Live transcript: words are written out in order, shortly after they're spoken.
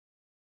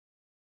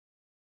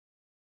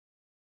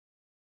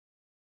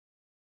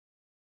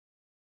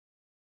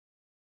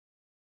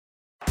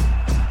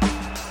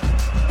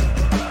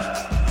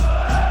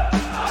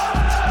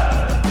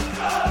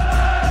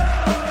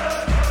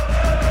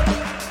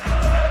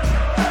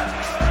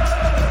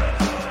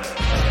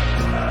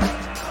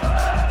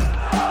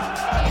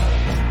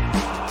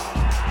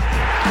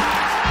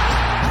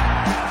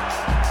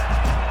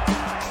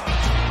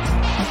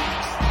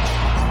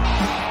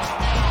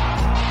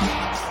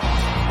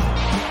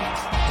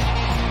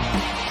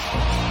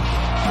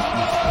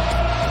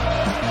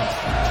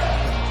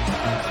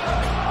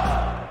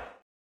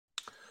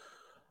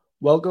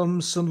Welcome,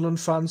 Sunderland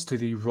fans, to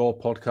the Raw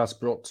podcast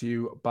brought to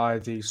you by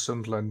the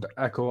Sunderland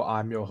Echo.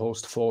 I'm your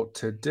host for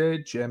today,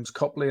 James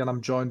Copley, and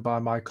I'm joined by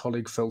my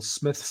colleague Phil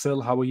Smith.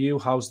 Phil, how are you?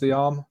 How's the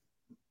arm?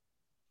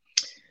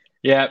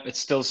 Yeah, it's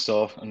still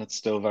sore and it's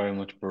still very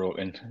much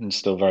broken and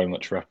still very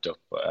much wrapped up,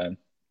 but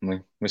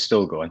we're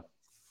still going.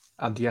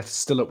 And yet,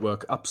 still at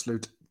work.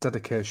 Absolute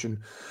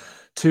dedication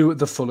to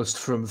the fullest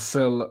from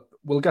Phil.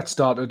 We'll get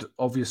started,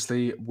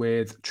 obviously,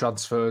 with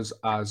transfers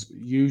as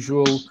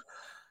usual.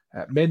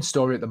 Main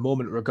story at the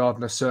moment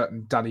regarding a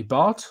certain Danny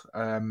Bart.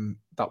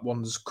 That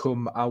one's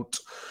come out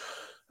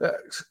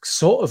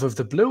sort of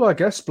the blue, I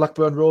guess.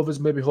 Blackburn Rovers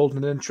may be holding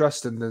an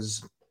interest, and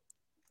there's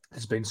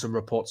been some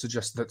reports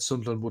suggesting that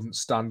Sunderland wouldn't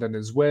stand in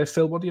his way.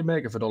 Phil, what do you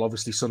make of it all?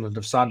 Obviously, Sunderland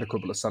have signed a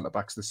couple of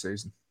centre-backs this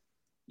season.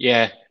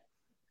 Yeah,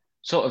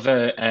 sort of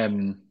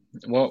a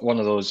one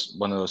of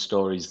those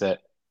stories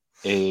that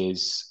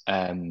is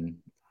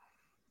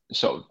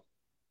sort of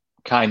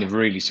kind of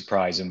really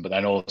surprising, but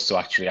then also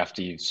actually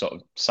after you've sort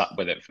of sat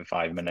with it for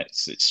 5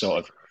 minutes, it sort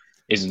of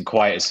isn't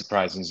quite as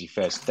surprising as you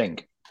first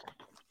think.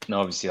 And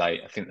obviously, I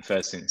think the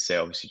first thing to say,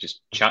 obviously,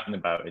 just chatting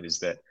about it, is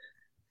that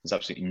there's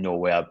absolutely no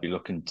way I'd be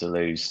looking to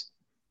lose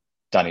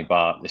Danny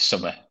Bart this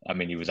summer. I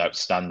mean, he was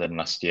outstanding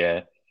last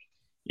year.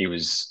 He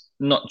was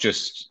not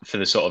just for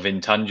the sort of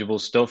intangible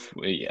stuff.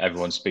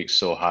 Everyone speaks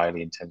so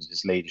highly in terms of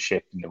his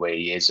leadership and the way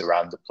he is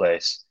around the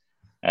place.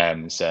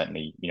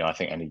 Certainly, I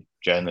think any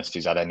journalist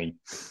who's had any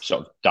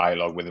sort of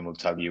dialogue with him will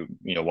tell you,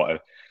 what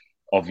a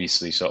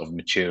obviously sort of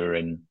mature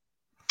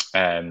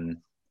and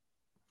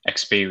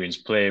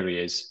experienced player he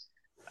is.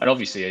 And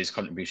obviously his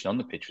contribution on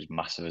the pitch was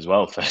massive as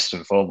well, first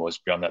and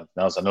foremost. Beyond that,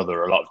 I know there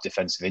were a lot of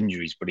defensive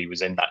injuries, but he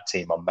was in that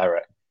team on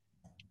merit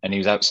and he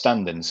was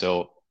outstanding.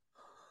 So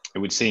it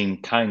would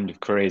seem kind of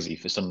crazy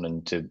for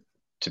Sunderland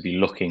to be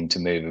looking to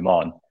move him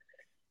on.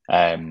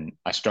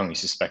 I strongly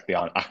suspect they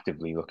aren't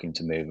actively looking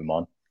to move him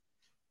on.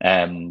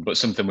 But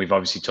something we've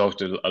obviously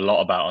talked a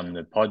lot about on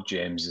the pod,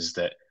 James, is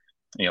that,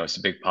 it's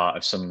a big part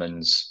of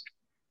Sunderland's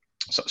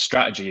sort of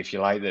strategy, if you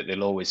like, that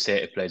they'll always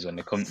say to players when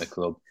they come to the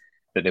club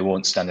that they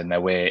won't stand in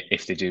their way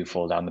if they do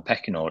fall down the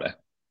pecking order.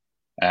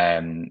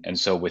 And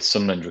so with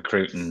Sunderland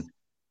recruiting,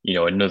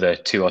 another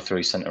 2 or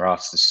 3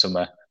 centre-halves this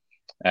summer,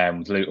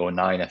 with Luke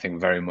O'Nien, I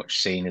think, very much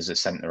seen as a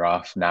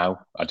centre-half now.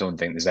 I don't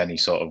think there's any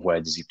sort of where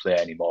does he play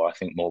anymore. I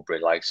think Mowbray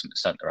likes him at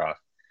centre-half,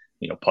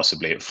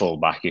 possibly at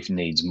full-back if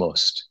needs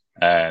must.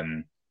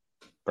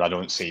 But I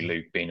don't see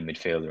Luke being a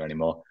midfielder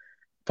anymore.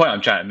 The point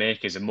I'm trying to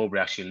make is that Mowbray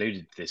actually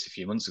alluded to this a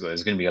few months ago.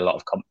 There's going to be a lot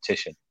of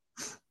competition.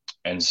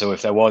 And so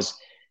if there was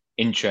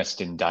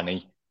interest in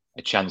Danny,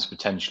 a chance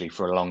potentially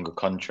for a longer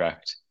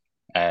contract,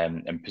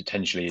 and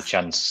potentially a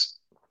chance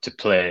to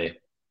play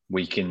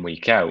week in,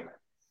 week out,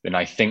 then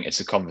I think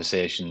it's a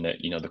conversation that,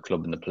 the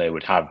club and the player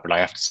would have. But I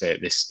have to say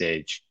at this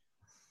stage,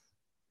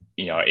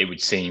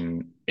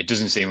 it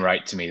doesn't seem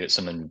right to me that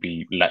someone would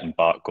be letting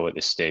Bart go at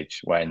this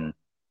stage when,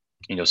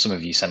 some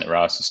of you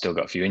centre-halves have still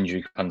got a few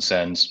injury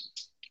concerns.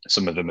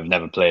 Some of them have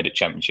never played at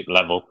championship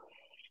level.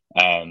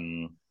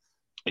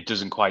 It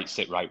doesn't quite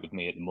sit right with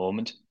me at the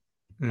moment.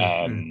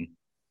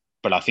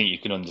 But I think you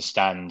can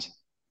understand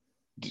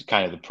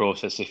kind of the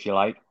process, if you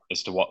like,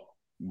 as to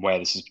where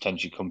this has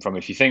potentially come from.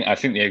 I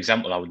think the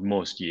example I would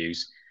most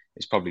use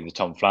is probably the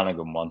Tom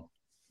Flanagan one,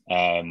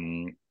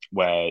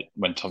 where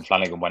when Tom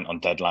Flanagan went on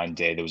deadline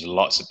day, there was a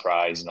lot of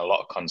surprise and a lot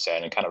of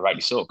concern, and kind of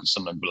rightly so, because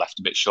Sunderland were left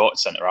a bit short at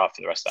centre-half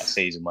for the rest of that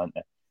season, weren't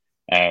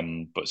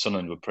they? But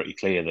Sunderland were pretty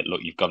clear that, look,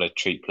 you've got to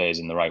treat players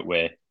in the right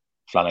way.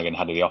 Flanagan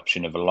had the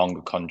option of a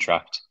longer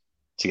contract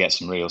to get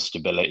some real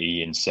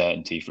stability and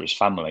certainty for his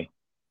family.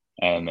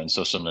 And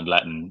so Sunderland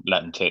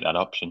let him take that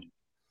option.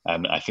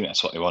 I think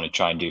that's what they want to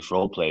try and do for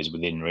all players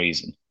within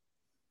reason.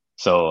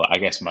 So I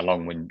guess what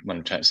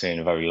I'm trying to say in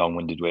a very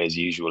long-winded way as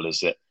usual is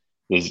that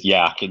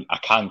I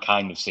can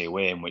kind of see a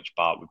way in which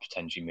Bart would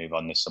potentially move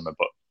on this summer,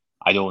 but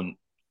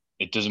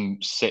it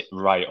doesn't sit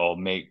right or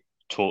make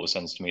total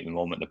sense to me at the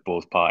moment that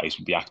both parties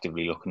would be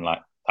actively looking like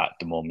that at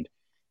the moment.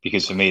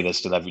 Because for me, there's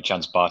still every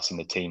chance Bart's in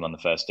the team on the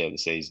first day of the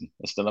season.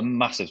 There's still a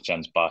massive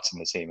chance Bart's in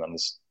the team on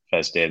this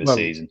first day of the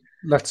season.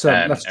 Let's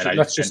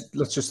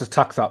just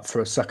attack that for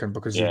a second,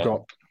 because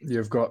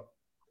you've got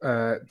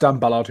Dan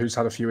Ballard, who's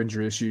had a few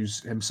injury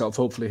issues himself.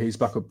 Hopefully he's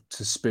back up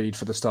to speed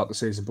for the start of the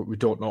season, but we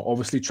don't know.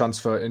 Obviously,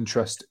 transfer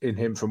interest in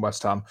him from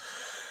West Ham.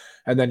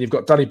 And then you've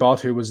got Danny Bart,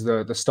 who was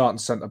the starting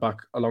centre-back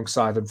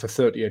alongside him for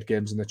 38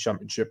 games in the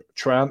Championship.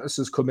 Triantis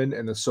has come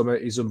in the summer.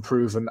 He's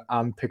unproven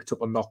and picked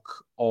up a knock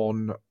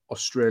on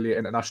Australia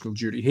international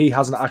duty. He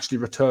hasn't actually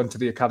returned to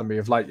the Academy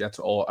of Light yet,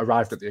 or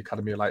arrived at the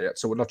Academy of Light yet,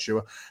 so we're not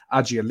sure.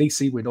 Aji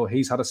Alisi, we know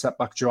he's had a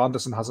setback. Joe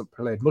Anderson hasn't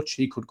played much.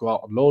 He could go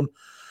out on loan.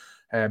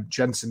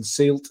 Jensen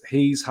Sealt,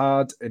 he's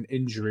had an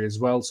injury as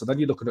well. So then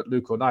you're looking at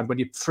Luke O'Nien. When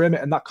you frame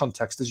it in that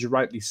context, as you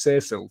rightly say,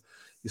 Phil,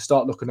 you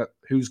start looking at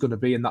who's going to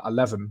be in that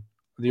 11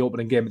 in the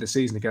opening game of the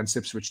season against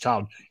Ipswich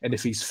Town. And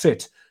if he's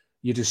fit,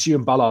 you'd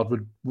assume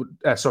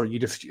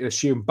you'd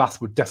assume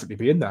Bath would definitely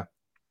be in there.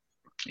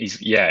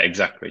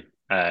 Exactly.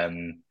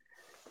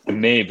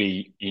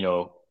 Maybe,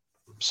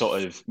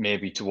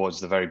 maybe towards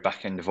the very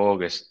back end of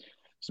August,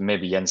 So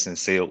maybe Jensen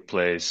Seelt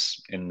plays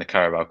in the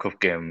Carabao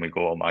Cup game and we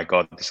go, oh my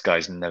God, this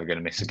guy's never going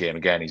to miss a game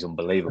again. He's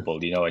unbelievable,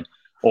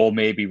 or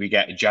maybe we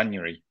get to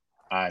January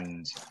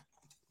and,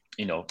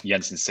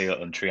 Jensen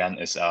Seelt and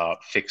Triantis are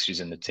fixtures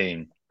in the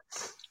team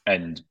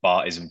and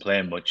Bart isn't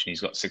playing much and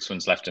he's got 6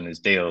 months left on his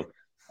deal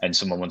and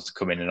someone wants to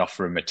come in and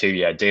offer him a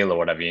 2-year deal or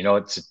whatever,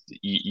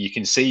 you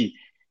can see,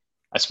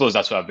 I suppose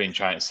that's what I've been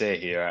trying to say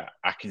here.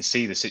 I can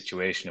see the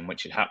situation in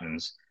which it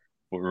happens,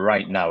 but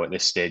right now at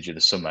this stage of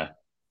the summer,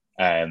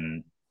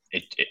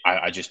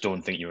 I just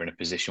don't think you're in a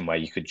position where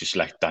you could just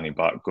let Danny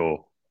Batth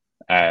go.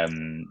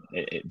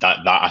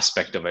 That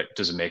aspect of it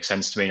doesn't make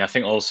sense to me. And I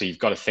think also you've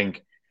got to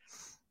think,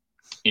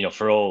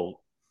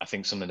 I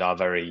think Sunderland are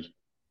very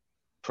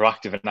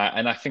proactive,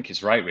 and I think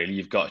it's right. Really,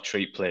 you've got to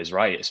treat players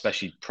right,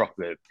 especially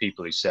proper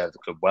people who serve the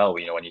club well.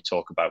 When you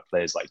talk about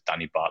players like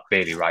Danny Batth,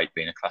 Bailey Wright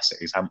being a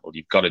classic example,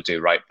 you've got to do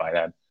right by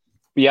them.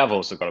 But you have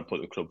also got to put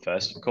the club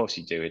first. Of course,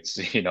 you do. It's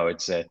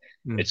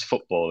it's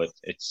football.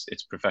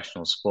 It's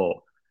professional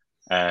sport.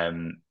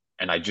 And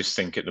I just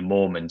think at the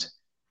moment,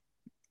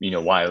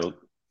 while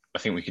I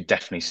think we could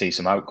definitely see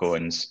some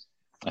outgoings,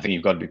 I think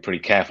you've got to be pretty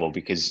careful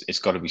because it's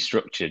got to be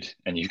structured,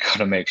 and you've got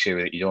to make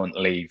sure that you don't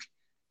leave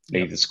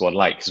the squad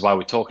light. Because while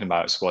we're talking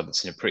about a squad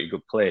that's in a pretty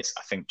good place,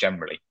 I think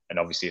generally, and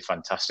obviously a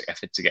fantastic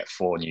effort to get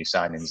 4 new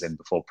signings in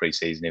before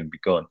pre-season even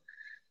begun.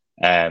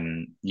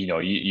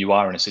 You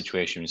are in a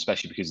situation,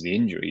 especially because of the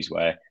injuries,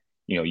 where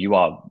you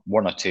are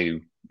 1 or 2.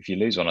 If you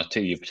lose 1 or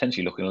 2, you're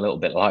potentially looking a little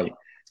bit light.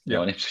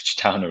 And Ipswich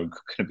Town are going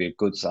to be a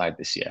good side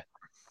this year,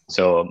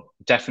 so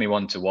definitely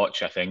one to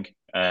watch. I think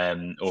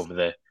over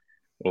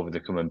the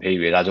coming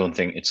period. I don't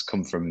think it's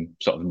come from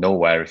sort of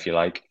nowhere, if you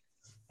like.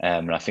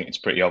 And I think it's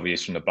pretty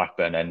obvious from the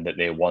Blackburn end that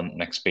they want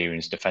an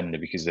experienced defender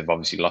because they've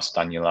obviously lost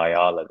Daniel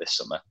Ayala this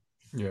summer.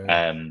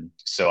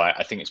 So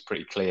I think it's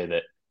pretty clear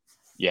that,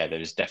 there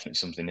is definitely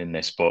something in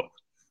this. But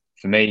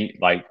for me,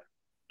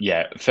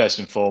 first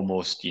and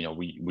foremost,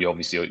 we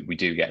obviously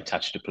do get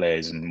attached to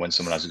players, and when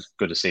someone has as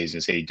good a season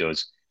as he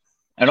does,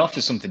 and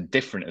offers something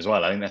different as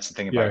well. I think that's the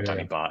thing about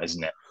Danny Batth,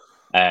 isn't it?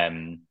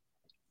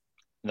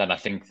 Then I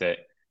think that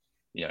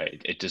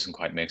it doesn't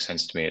quite make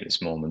sense to me at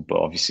this moment. But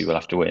obviously, we'll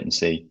have to wait and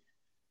see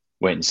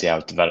how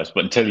it develops.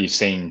 But until you've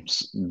seen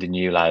the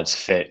new lads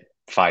fit,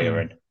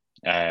 firing,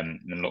 and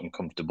looking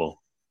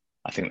comfortable,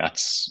 I think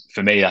that's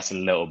a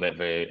little bit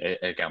of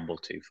a gamble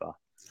too far.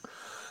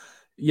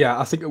 Yeah,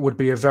 I think it would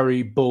be a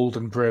very bold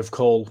and brave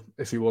call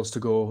if he was to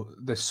go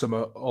this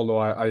summer, although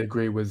I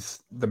agree with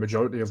the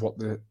majority of what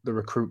the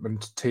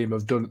recruitment team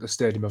have done at the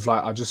Stadium of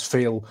Light. I just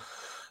feel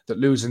that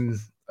losing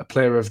a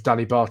player of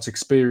Danny Batth's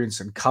experience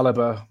and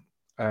calibre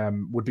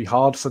would be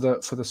hard for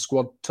the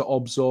squad to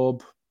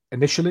absorb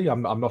initially.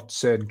 I'm not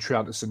saying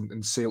Triantis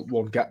and Seelt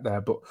won't get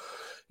there, but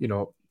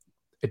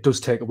it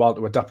does take a while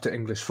to adapt to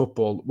English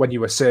football. When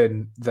you were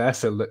saying there,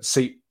 Phil, that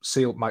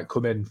Seelt might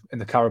come in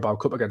the Carabao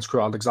Cup against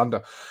Crewe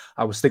Alexandra,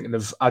 I was thinking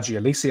of Aji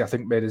Alisi. I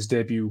think made his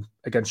debut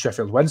against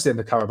Sheffield Wednesday in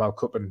the Carabao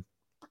Cup and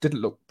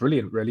didn't look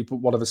brilliant, really, but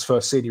one of his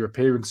first senior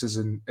appearances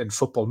in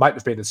football. Might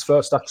have been his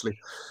first, actually.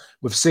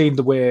 We've seen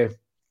the way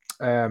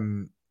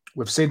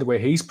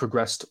he's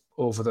progressed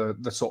over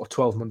the sort of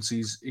 12 months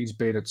he's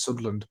been at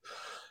Sunderland.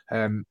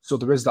 So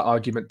there is that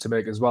argument to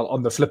make as well.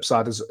 On the flip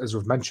side, as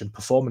we've mentioned,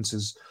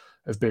 performances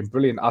have been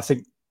brilliant. I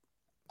think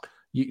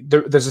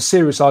there's a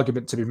serious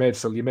argument to be made,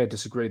 Phil. You may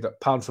disagree that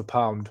pound for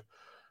pound,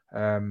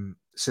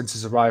 since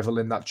his arrival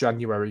in that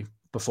January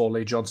before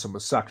Lee Johnson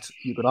was sacked,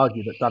 you could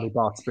argue that Danny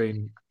Batth's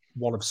been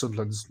one of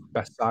Sunderland's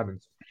best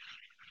signings.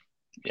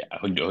 Yeah,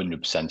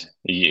 100%.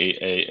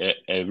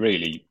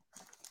 Really,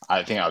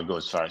 I think I would go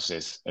as far as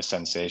say a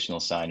sensational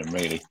signing,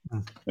 really. I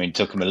mean, it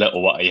took him a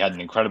little while. He had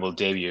an incredible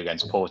debut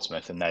against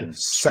Portsmouth and then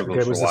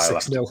struggled for a while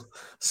after.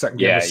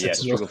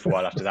 Struggled for a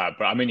while after that.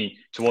 But I mean,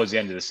 towards the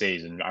end of the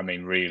season, I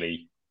mean,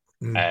 really,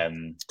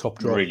 top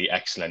draw. Really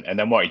excellent. And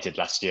then what he did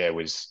last year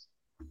was,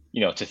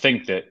 to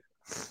think that,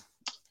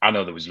 I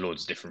know there was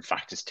loads of different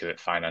factors to it,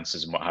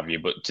 finances and what have you,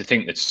 but to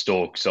think that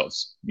Stoke sort of,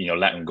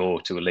 let him go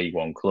to a League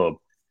One club,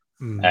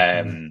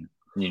 from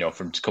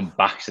to come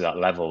back to that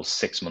level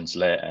 6 months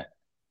later,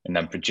 and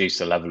then produce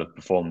the level of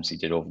performance he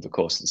did over the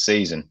course of the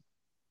season,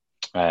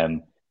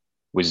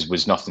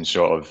 was nothing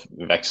short of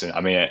excellent.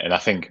 I mean, and I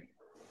think,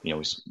 you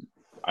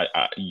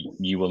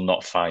will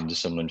not find a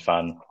Sunderland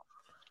fan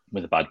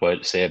with a bad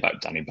word to say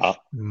about Danny Batth.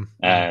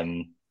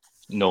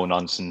 No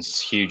nonsense,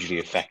 hugely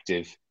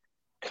effective,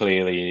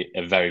 clearly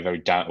a very, very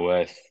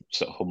down-to-earth,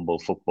 sort of humble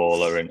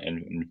footballer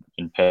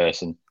in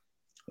person.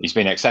 He's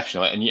been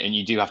exceptional, and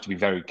you do have to be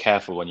very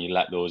careful when you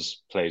let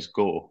those players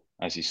go.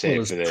 As you say,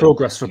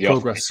 progress for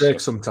progress' sake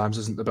sometimes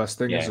isn't the best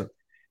thing, is it?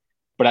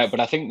 But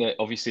I think that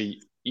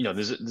obviously,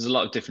 there's a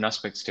lot of different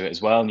aspects to it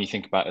as well. And you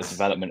think about the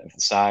development of the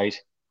side.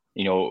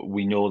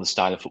 We know the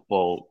style of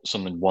football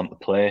Sunderland want to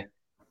play,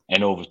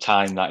 and over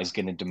time that is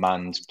going to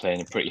demand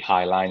playing a pretty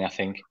high line, I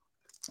think.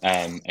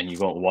 And you're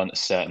going to want a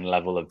certain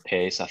level of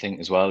pace, I think,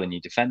 as well in your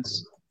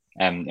defence.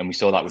 And we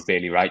saw that with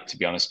Bailey Wright, to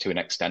be honest, to an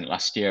extent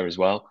last year as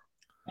well.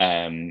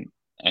 And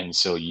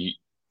so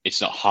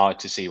it's not hard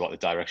to see what the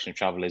direction of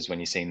travel is when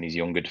you're seeing these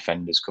younger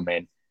defenders come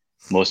in,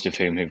 most of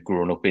whom have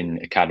grown up in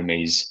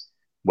academies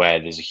where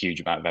there's a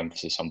huge amount of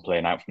emphasis on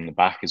playing out from the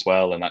back as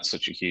well, and that's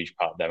such a huge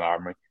part of their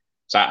armoury.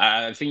 So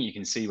I think you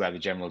can see where the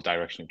general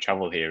direction of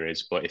travel here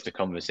is. But if the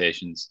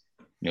conversations,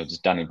 does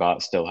Danny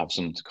Batth still have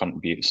something to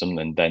contribute to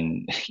Sunderland?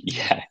 Then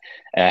yeah,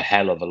 a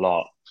hell of a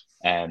lot.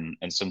 And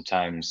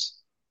sometimes,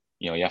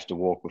 you have to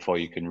walk before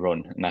you can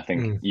run, and I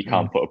think you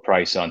can't put a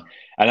price on.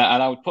 And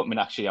I would put him in,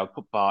 actually, I would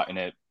put Bart in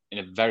a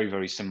very,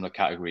 very similar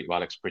category to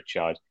Alex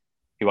Pritchard,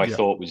 who I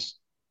thought was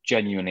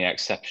genuinely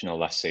exceptional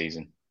last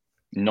season.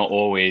 Not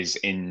always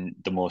in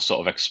the most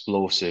sort of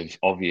explosive,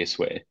 obvious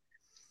way,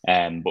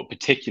 but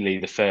particularly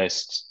the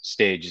first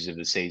stages of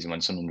the season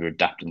when Sunderland were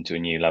adapting to a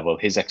new level.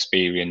 His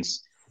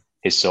experience,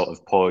 his sort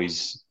of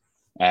poise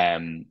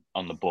on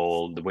the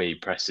ball, the way he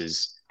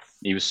presses,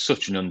 he was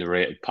such an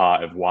underrated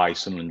part of why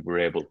Sunderland were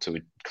able to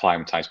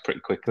acclimatise pretty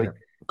quickly.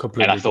 Yeah,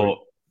 and I thought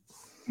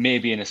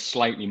maybe in a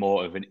slightly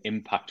more of an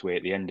impact way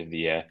at the end of the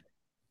year,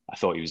 I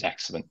thought he was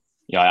excellent.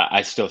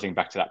 I still think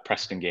back to that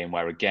Preston game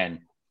where,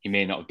 again, he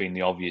may not have been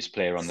the obvious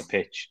player on the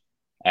pitch,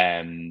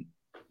 in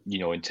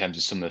terms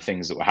of some of the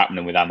things that were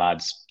happening with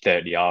Ahmad's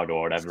 30-yard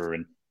or whatever.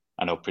 And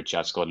I know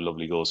Pritchard scored a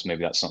lovely goal, so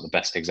maybe that's not the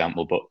best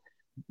example, but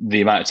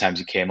the amount of times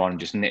he came on and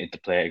just knitted the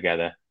play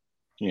together.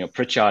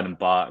 Pritchard and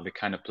Bart are the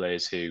kind of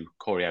players who,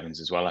 Corey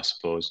Evans as well, I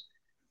suppose,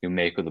 who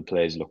make other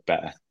players look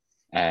better.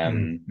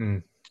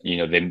 They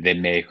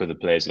make other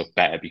players look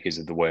better because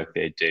of the work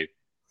they do.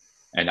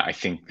 And I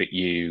think that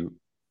you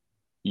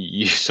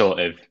sort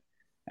of,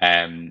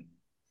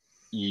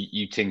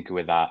 you tinker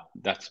with that.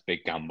 That's a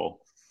big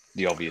gamble.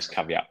 The obvious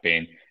caveat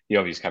being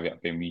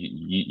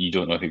you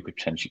don't know who could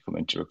potentially come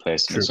in to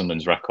replace him.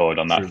 Sunderland's record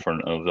on that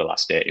front over the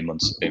last 18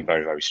 months has been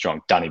very, very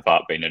strong. Danny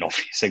Batth being an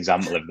obvious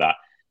example of that.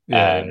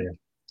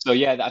 So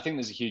I think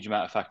there's a huge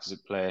amount of factors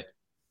at play.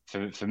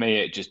 For me,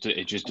 it just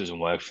doesn't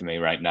work for me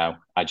right now.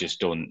 I just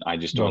don't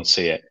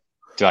see it.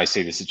 Do I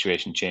see the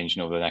situation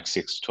changing over the next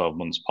 6 to 12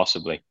 months?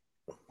 Possibly.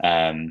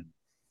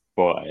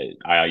 But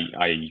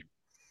I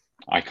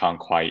can't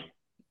quite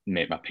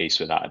make my peace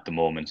with that at the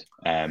moment.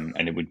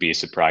 And it would be a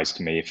surprise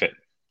to me if it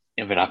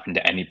happened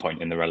at any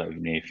point in the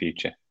relative near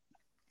future.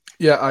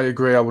 Yeah, I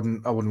agree. I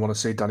wouldn't want to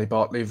see Danny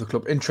Batth leave the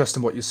club.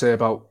 Interesting what you say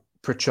about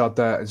Pritchard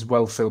there as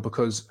well, Phil,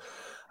 because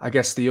I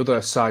guess the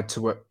other side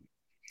to it,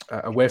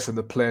 away from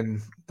the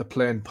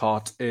playing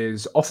part,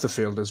 is off the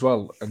field as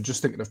well. And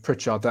just thinking of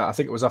Pritchard there, I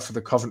think it was after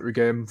the Coventry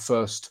game,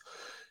 first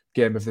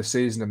game of the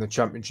season in the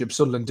Championship.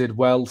 Sunderland did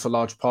well for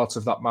large parts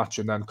of that match,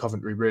 and then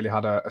Coventry really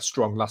had a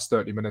strong last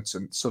 30 minutes,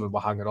 and Sunderland were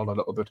hanging on a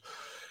little bit.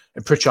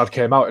 And Pritchard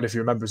came out, and if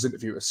you remember his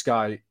interview with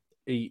Sky,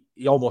 he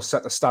almost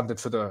set the standard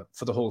for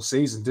the whole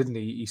season, didn't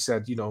he? He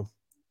said,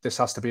 this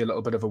has to be a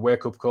little bit of a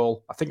wake-up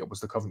call. I think it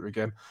was the Coventry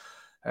game.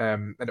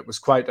 And it was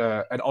quite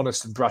an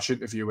honest and brash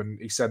interview,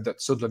 and he said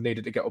that Sunderland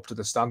needed to get up to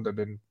the standard,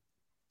 and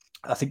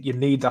I think you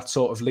need that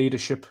sort of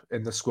leadership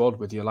in the squad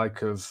with your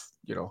like of,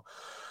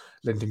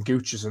 Lyndon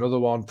Gooch is another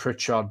one,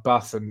 Pritchard,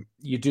 Batth, and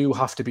you do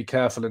have to be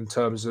careful in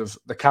terms of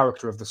the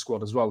character of the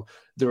squad as well.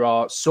 There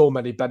are so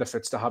many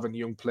benefits to having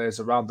young players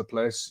around the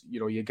place.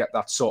 You get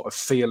that sort of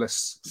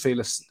fearless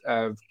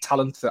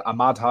talent that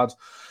Ahmad had,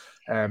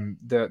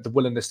 the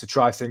willingness to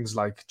try things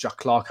like Jack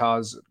Clarke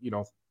has,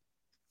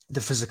 the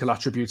physical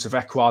attributes of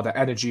Ekwah, the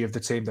energy of the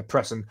team, the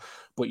pressing,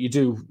 but you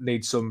do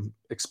need some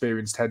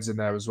experienced heads in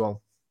there as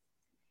well.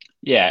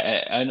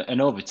 Yeah,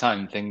 and over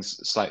time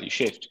things slightly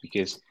shift,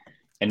 because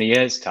in a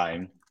year's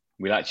time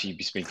we'll actually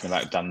be speaking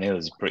about Dan Neil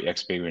as a pretty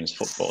experienced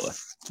footballer.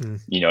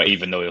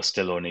 Even though he'll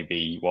still only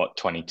be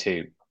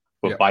 22,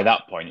 but by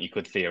that point he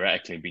could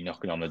theoretically be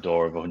knocking on the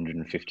door of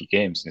 150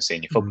 games in a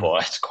senior football.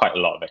 That's quite a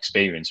lot of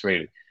experience,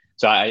 really.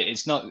 So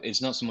it's not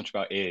so much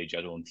about age,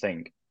 I don't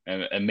think.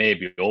 And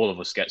maybe all of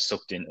us get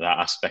sucked into that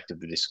aspect of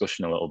the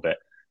discussion a little bit.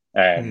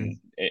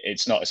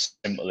 It's not as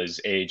simple as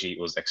age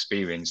equals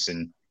experience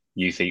and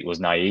youth equals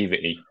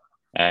naivety.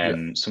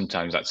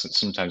 Sometimes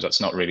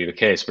that's not really the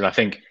case. But I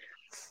think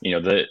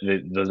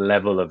the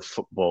level of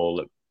football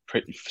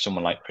that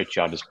someone like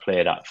Pritchard has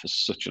played at for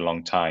such a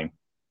long time,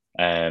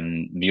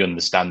 the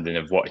understanding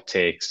of what it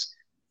takes,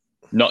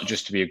 not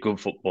just to be a good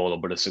footballer,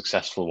 but a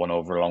successful one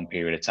over a long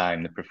period of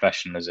time, the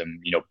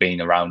professionalism, being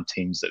around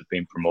teams that have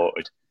been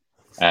promoted.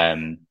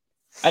 And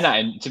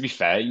to be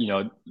fair,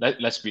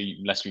 let's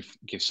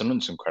give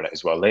Sunderland some credit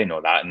as well. They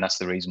know that, and that's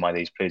the reason why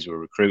these players were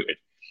recruited.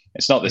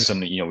 It's not that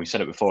Sunderland, we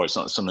said it before, it's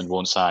not that Sunderland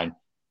won't sign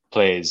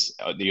players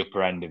at the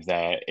upper end of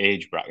their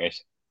age bracket.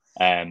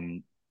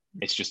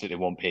 It's just that they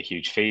won't pay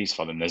huge fees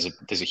for them. There's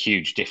a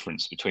huge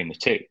difference between the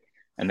two,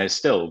 and there's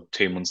still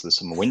 2 months of the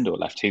summer window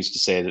left. Who's to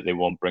say that they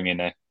won't bring in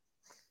a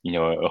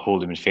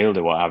holding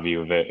midfielder, what have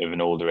you, of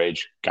an older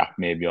age gap,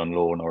 maybe on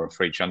loan or a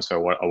free transfer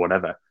or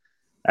whatever.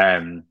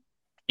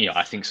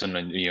 I think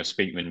Sunderland,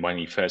 Speakman, when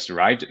he first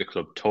arrived at the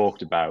club,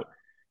 talked about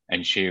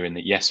ensuring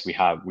that, yes, we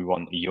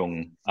want a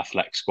young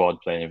athletic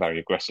squad playing a very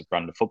aggressive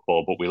brand of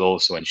football, but we'll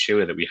also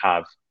ensure that we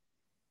have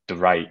the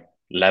right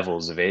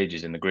levels of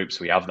ages in the group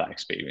so we have that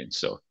experience.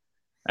 So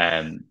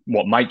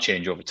What might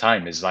change over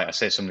time is, like I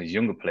say, some of these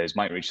younger players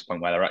might reach the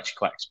point where they're actually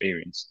quite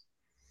experienced,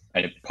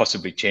 and it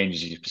possibly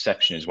changes your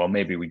perception as well.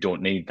 Maybe we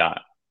don't need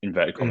that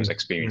inverted commas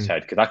experienced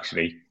head, because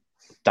actually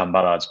Dan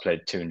Ballard's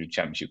played 200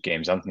 championship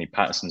games, Anthony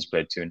Patterson's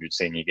played 200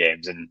 senior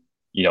games, and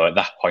at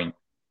that point,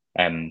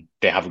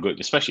 they have a good,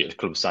 especially at the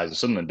club size of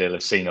Sunderland, they'll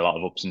have seen a lot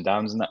of ups and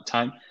downs in that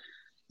time.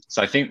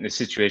 So I think the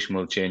situation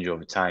will change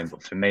over time.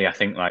 But for me, I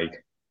think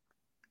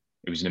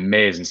it was an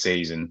amazing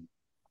season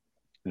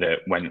that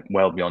went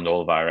well beyond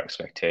all of our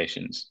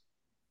expectations.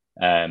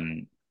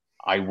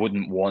 I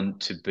wouldn't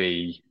want to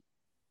be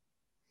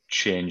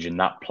changing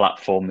that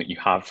platform that you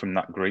have from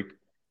that group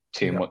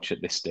too much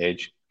at this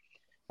stage.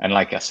 And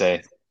like I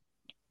say,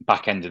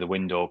 back end of the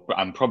window,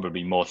 I'm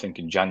probably more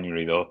thinking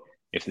January though,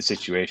 if the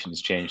situation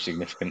has changed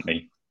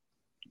significantly.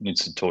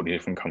 It's a totally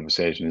different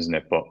conversation, isn't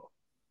it? But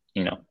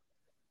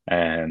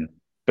but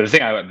the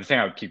thing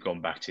I would keep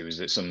going back to is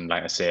that something,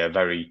 like I say, are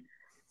very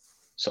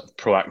sort of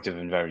proactive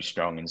and very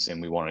strong in saying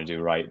we want to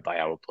do right by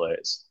our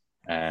players,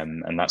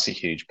 and that's a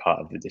huge part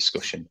of the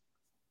discussion.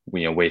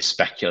 We're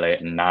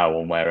speculating now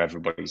on where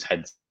everybody's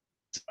heads,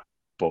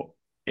 but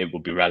it will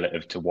be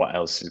relative to what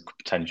else could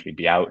potentially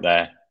be out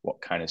there.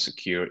 What kind of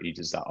security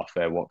does that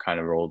offer? What kind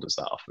of role does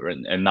that offer?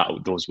 And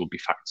those will be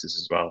factors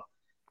as well.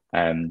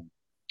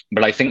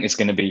 But I think it's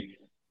going to be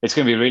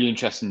a really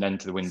interesting end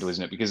to the window,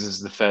 isn't it? Because this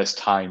is the first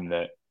time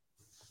that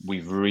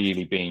we've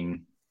really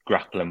been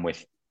grappling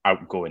with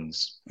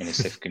outgoings in a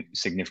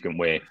significant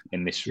way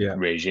in this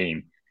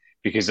regime.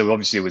 Because there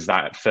obviously was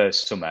that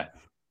first summer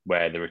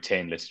where the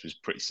retain list was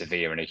pretty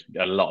severe and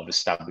a lot of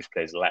established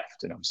players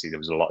left. And obviously there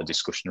was a lot of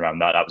discussion around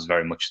that. That was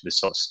very much the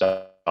sort of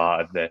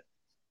start of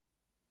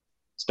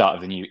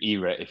the new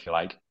era, if you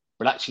like.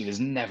 But actually, there's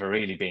never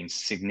really been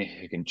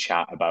significant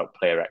chat about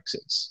player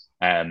exits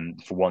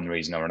for one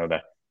reason or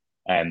another.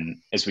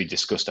 As we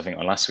discussed, I think,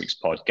 on last week's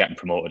pod, getting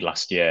promoted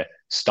last year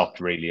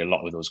stopped really a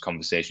lot of those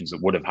conversations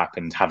that would have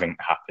happened having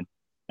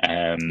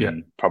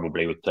happened.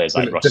 Probably with players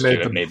like Ross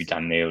Stewart, maybe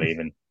Dan Neil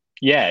even.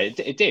 Yeah,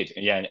 it did.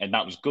 Yeah, and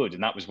that was good.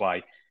 And that was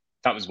why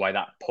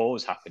that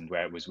pause happened,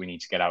 where it was, we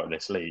need to get out of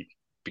this league,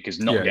 because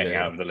not getting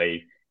out of the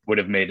league would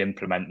have made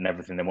implementing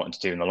everything they wanted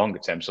to do in the longer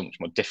term so much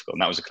more difficult.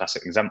 And that was a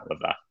classic example of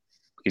that,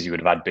 because you would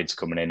have had bids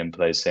coming in and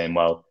players saying,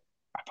 well,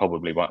 I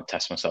probably want to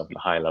test myself at a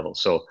high level.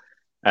 So,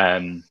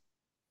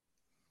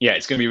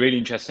 it's going to be really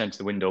interesting into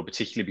the window,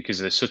 particularly because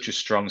there's such a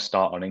strong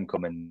start on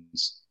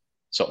incomings,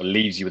 sort of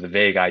leaves you with a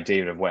vague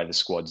idea of where the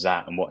squad's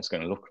at and what it's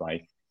going to look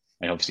like.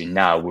 And obviously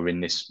now we're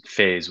in this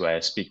phase where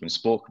Speakman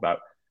spoke about,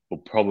 we'll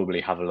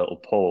probably have a little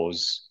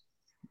pause,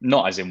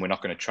 not as in we're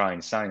not going to try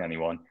and sign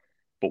anyone,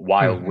 but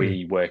while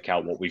we work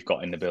out what we've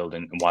got in the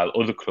building and while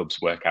other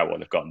clubs work out what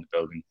they've got in the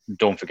building,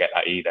 don't forget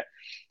that either.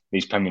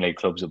 These Premier League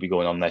clubs will be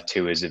going on their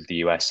tours of the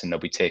US and they'll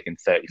be taking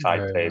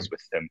 35 players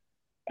with them,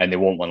 and they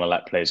won't want to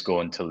let players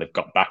go until they've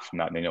got back from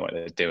that and they know what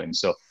they're doing.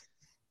 So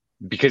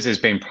because there's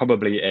been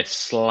probably a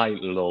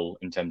slight lull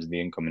in terms of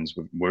the incomings,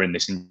 we're in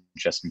this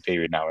interesting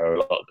period now where a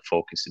lot of the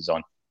focus is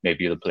on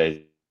maybe other players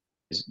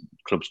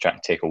clubs trying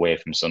to take away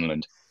from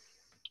Sunderland.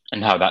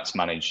 And how that's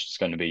managed, it's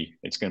going to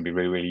be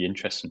really, really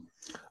interesting.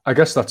 I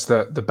guess that's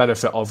the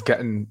benefit of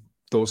getting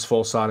those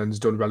 4 signings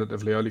done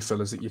relatively early,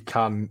 Phil, is that you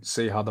can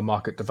see how the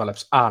market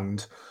develops,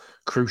 and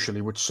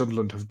crucially, which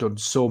Sunderland have done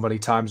so many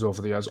times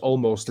over the years,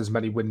 almost as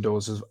many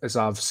windows as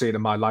I've seen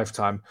in my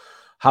lifetime.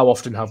 How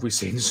often have we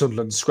seen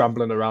Sunderland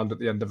scrambling around at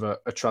the end of a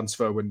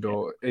transfer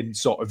window in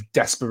sort of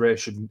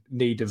desperation,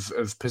 need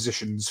of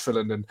positions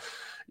filling? And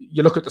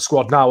you look at the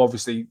squad now,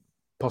 obviously,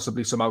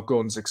 possibly some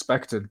outgoings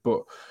expected,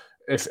 but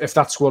if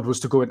that squad was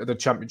to go into the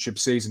championship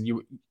season,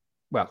 you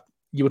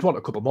would want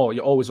a couple more. You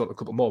always want a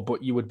couple more,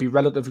 but you would be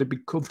relatively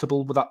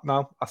comfortable with that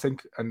now, I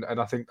think. And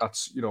I think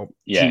that's due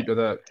to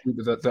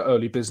the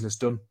early business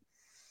done.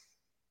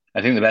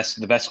 I think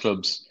the best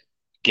clubs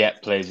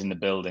get players in the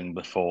building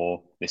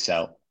before they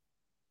sell.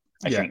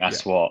 I think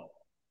that's what.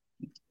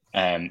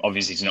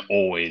 Obviously, it's not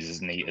always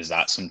as neat as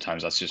that.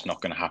 Sometimes that's just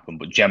not going to happen.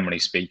 But generally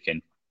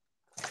speaking,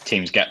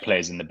 teams get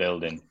players in the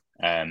building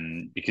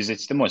because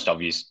it's the most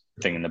obvious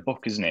thing in the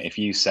book, isn't it? If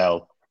you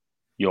sell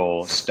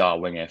your star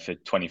winger for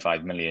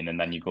 25 million and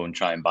then you go and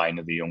try and buy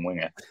another young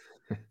winger,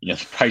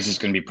 the price is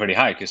going to be pretty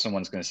high, because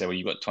someone's going to say, well,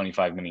 you've got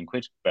 25 million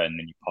quid burning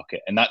in your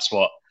pocket. And that's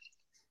what,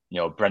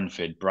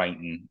 Brentford,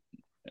 Brighton,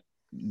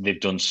 they've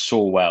done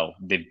so well.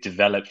 They've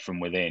developed from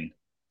within,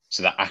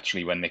 so that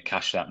actually when they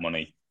cash that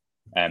money,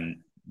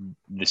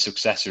 the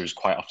successor is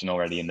quite often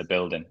already in the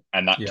building,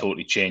 and that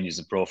totally changes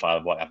the profile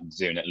of what they have to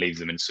do, and it leaves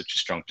them in such a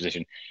strong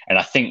position. And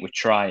I think we're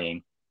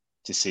trying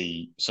to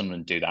see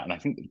Sunderland do that, and I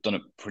think they've done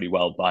it pretty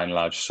well by and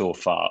large so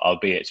far,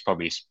 albeit it's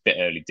probably a bit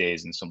early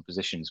days in some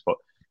positions, but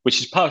which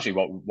is partially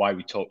why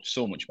we talked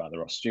so much about the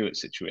Ross Stewart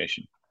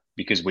situation,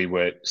 because we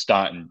were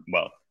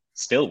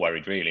still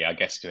worried really, I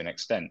guess, to an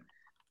extent,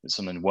 that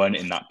Sunderland weren't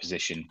in that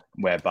position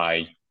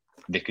whereby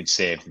they could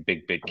say if the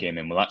big bid came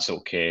in, well, that's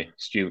okay,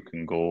 Stewart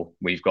can go.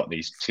 We've got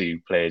these 2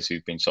 players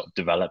who've been sort of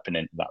developing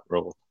into that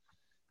role.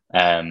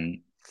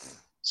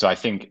 So I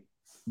think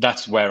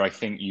that's where I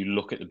think you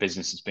look at the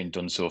business that's been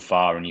done so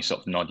far and you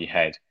sort of nod your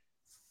head,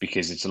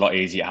 because it's a lot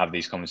easier to have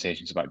these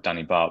conversations about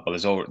Danny Batth.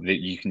 Well,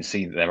 you can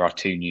see that there are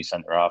two new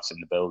centre halves in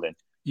the building,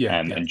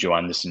 and Joe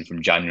Anderson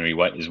from January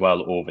went as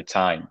well over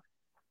time.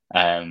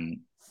 And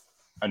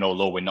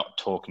although we're not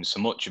talking so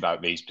much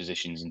about these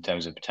positions in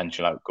terms of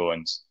potential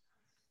outgoings,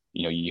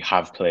 you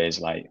have players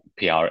like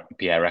Pierre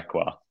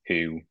Ekwa,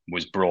 who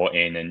was brought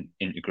in and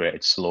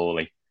integrated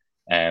slowly,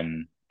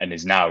 and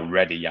is now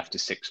ready after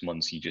 6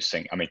 months. You just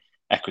think,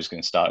 Ekwa's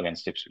going to start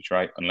against Ipswich,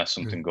 right? Unless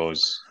something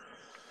goes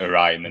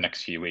awry in the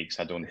next few weeks.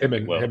 I don't think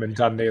it will. Him and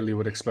Dan Neely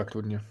would expect,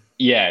 wouldn't you?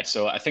 Yeah,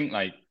 so I think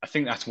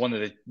that's one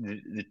of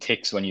the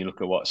ticks when you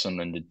look at what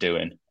Sunderland are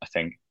doing. I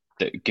think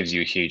that gives you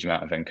a huge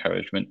amount of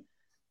encouragement,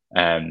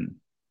 and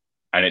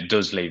it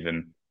does leave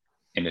them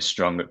in a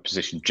stronger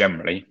position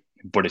generally.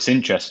 But it's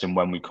interesting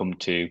when we come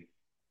to,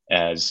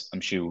 as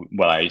I'm sure,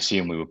 well, I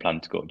assume we were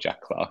planning to go to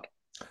Jack Clarke.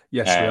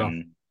 Yes, we are.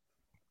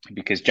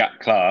 Because Jack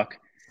Clarke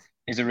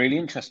is a really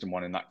interesting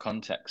one in that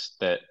context,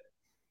 that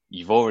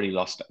you've already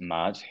lost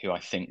Mad, who I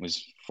think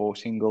was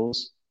 14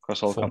 goals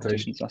across all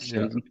competitions last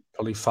season.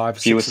 Probably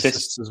 6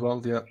 assists as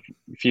well, yeah.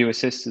 Few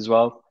assists as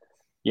well,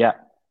 yeah.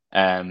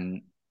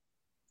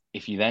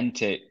 If you then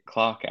take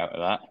Clarke out of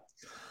that,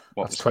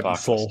 that's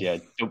 24. Last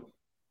year?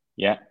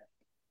 Yeah.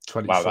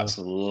 24. Wow, that's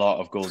a lot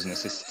of goals and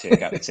assists to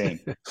take out the team.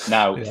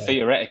 Now,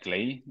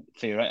 theoretically,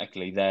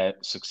 their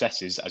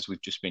successes, as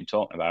we've just been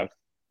talking about,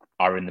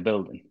 are in the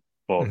building.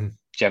 But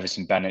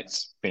Jefferson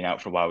Bennett's been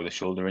out for a while with a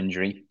shoulder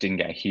injury, didn't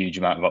get a huge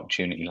amount of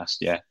opportunity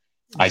last year.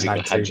 Isaac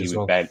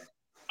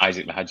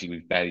Lahadji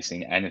we've barely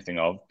seen anything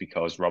of,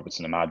 because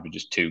Robertson and Ahmad were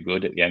just too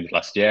good at the end of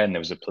last year, and there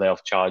was a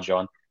playoff charge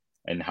on.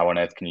 And how on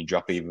earth can you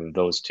drop either of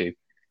those two?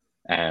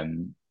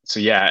 So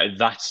yeah,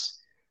 that's,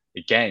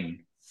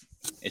 again,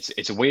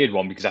 it's a weird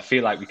one, because I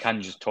feel like we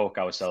can just talk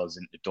ourselves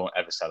into don't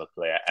ever sell a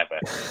player ever,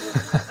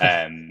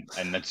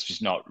 and that's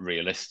just not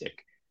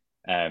realistic.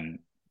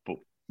 But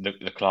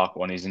the Clarke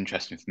one is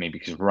interesting for me,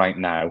 because right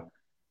now,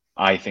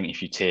 I think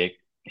if you take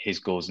his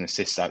goals and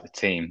assists out of the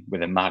team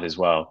with Ahmad as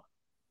well,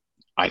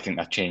 I think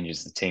that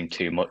changes the team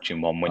too much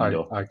in one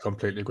window. I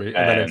completely agree.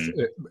 And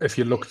then if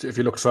you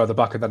looked further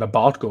back, and then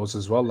Bart goes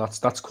as well,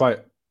 that's quite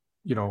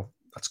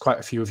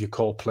a few of your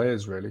core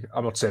players, really.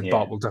 I'm not saying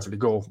Bart will definitely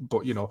go,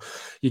 but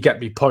you get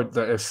me point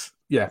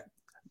that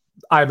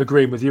I'm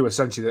agreeing with you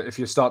essentially that if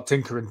you start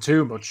tinkering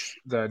too much,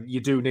 then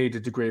you do need a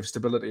degree of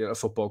stability at a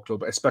football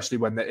club, especially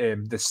when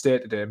the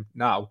stated aim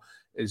now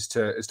is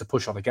to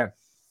push on again.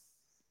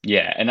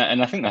 Yeah, and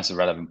I think that's a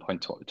relevant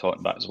point to what we're talking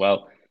about as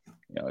well.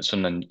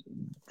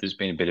 There's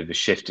been a bit of a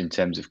shift in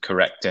terms of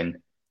correcting,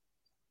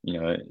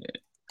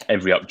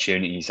 every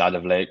opportunity he's had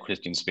of late.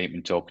 Christian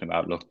Speakman talking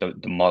about, look, the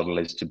model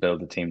is to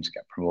build a team to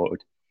get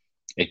promoted.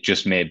 It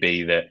just may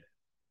be that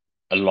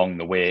along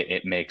the way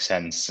it makes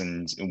sense,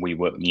 and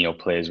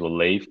players will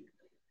leave.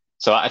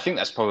 So I think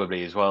that's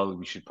probably as well,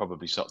 we should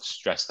probably sort of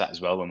stress that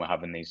as well when we're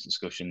having these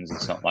discussions.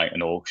 It's not like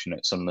an auction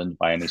at Sunderland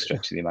by any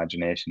stretch of the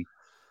imagination.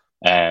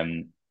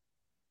 And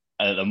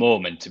at the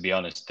moment, to be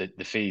honest,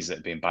 the fees that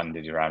are being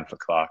bandied around for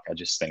Clarke, I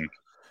just think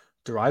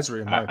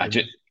derisory. In my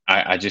opinion.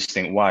 I just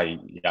think why.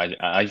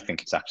 I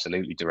think it's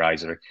absolutely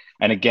derisory.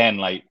 And again,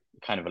 like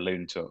kind of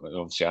alluding to it,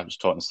 obviously I was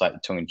talking slightly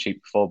tongue in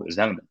cheek before, but there's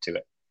an element to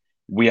it.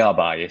 We are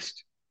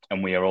biased,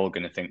 and we are all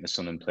going to think the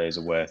Sunderland players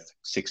are worth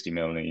 60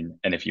 million.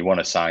 And if you want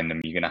to sign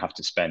them, you're going to have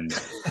to spend.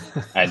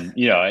 And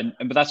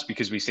but that's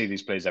because we see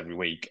these players every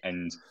week,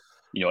 and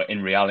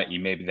in reality,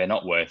 maybe they're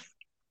not worth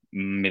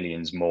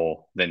millions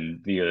more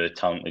than the other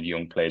talented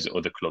young players at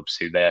other clubs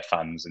who their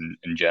fans and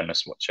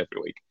journalists watch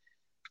every week.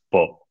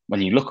 But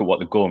when you look at what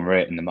the going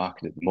rate in the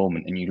market at the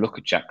moment, and you look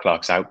at Jack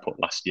Clarke's output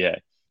last year,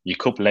 you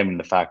couple him with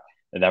the fact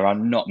that there are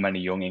not many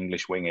young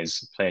English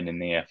wingers playing in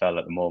the EFL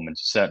at the moment,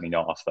 certainly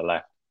not off the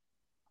left.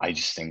 I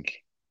just think,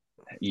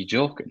 you're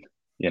joking.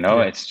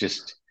 It's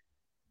just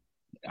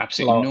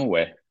absolutely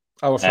nowhere.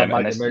 Our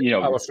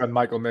friend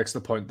Michael makes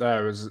the point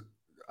there is,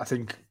 I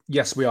think,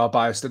 yes, we are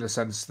biased in a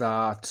sense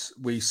that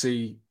we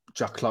see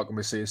Jack Clarke and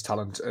we see his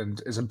talent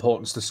and his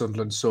importance to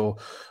Sunderland, so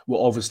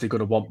we're obviously going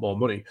to want more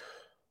money.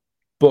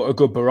 But a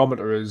good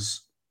barometer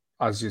is,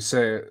 as you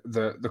say,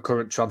 the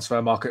current transfer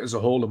market as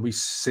a whole, and we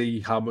see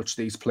how much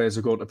these players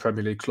are going to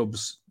Premier League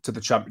clubs, to the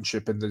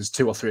Championship, and there's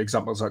 2 or 3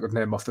 examples I could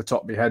name off the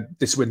top of my head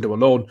this window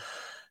alone,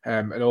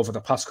 and over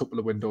the past couple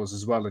of windows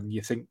as well. And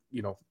you think,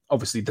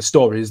 obviously the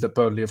story is that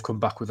Burnley have come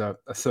back with a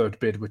third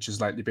bid, which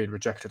has likely been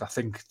rejected. I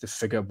think the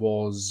figure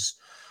was,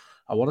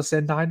 I want to say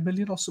 9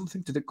 million or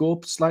something. Did it go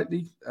up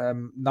slightly?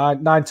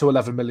 9 to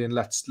 11 million,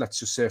 let's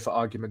just say for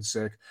argument's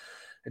sake.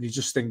 And you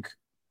just think,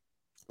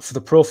 for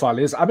the profile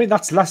is,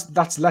 that's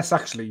less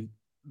actually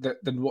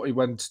than what he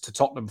went to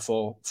Tottenham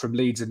for from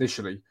Leeds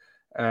initially.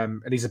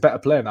 And he's a better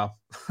player now.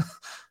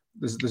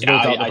 There's no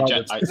doubt about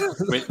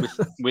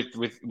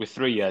it. With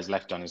 3 years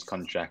left on his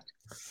contract,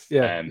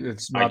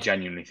 I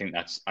genuinely think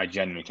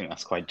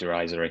that's quite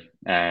derisory,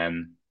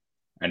 and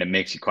it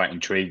makes you quite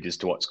intrigued as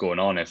to what's going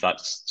on. If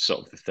that's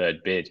sort of the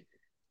third bid,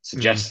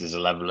 suggests there's a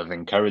level of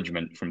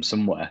encouragement from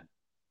somewhere.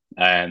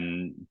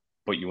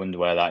 But but you wonder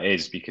where that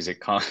is, because it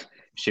can't.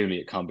 Surely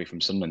it can't be from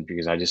Sunderland,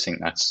 because I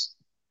think that's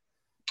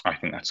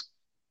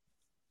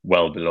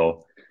well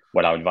below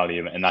what I would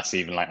value it. And that's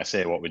even, like I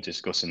say, what we're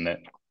discussing, that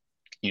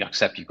you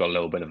accept you've got a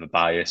little bit of a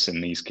bias in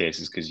these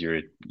cases because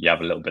you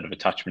have a little bit of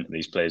attachment to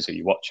these players that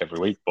you watch every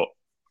week. But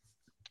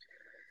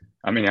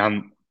I mean,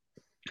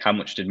 how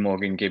much did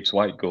Morgan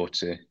Gibbs-White go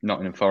to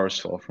Nottingham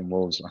Forest for from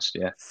Wolves last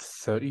year?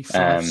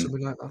 35,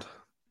 something like that.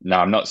 No,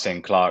 I'm not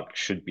saying Clarke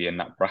should be in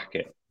that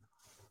bracket,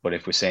 but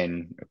if we're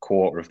saying a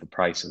quarter of the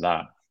price of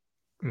that,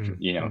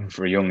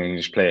 for a young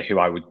English player who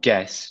I would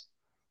guess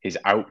his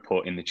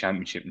output in the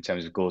Championship in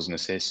terms of goals and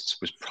assists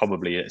was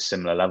probably at a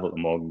similar level to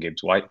Morgan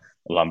Gibbs-White,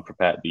 although I'm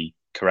prepared to be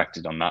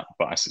corrected on that,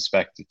 but I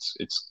suspect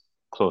it's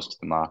close to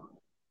the mark.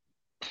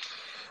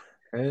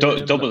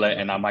 Double it,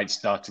 and I might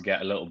start to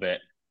get a little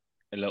bit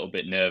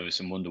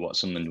nervous and wonder what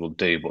Sunderland will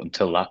do. But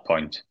until that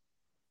point,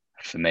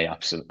 for me,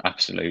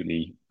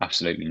 absolutely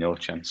no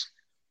chance.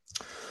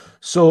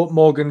 So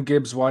Morgan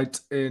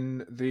Gibbs-White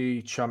in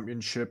the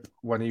Championship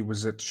when he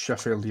was at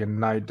Sheffield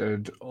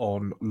United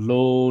on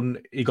loan,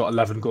 he got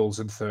 11 goals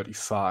in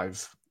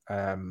 35.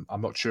 I'm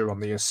not sure on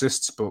the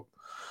assists, but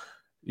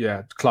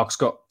yeah, Clarke's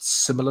got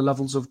similar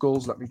levels of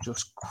goals. Let me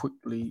just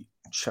quickly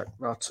check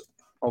that.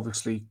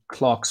 Obviously,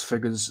 Clarke's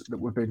figures that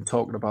we've been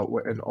talking about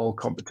were in all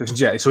competitions.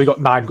 Yeah, so he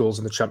got 9 goals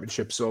in the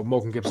Championship. So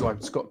Morgan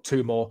Gibbs-White's got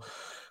 2 more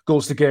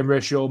goals to game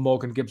ratio.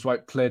 Morgan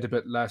Gibbs-White played a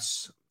bit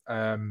less.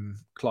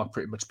 Clarke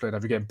pretty much played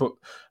every game, but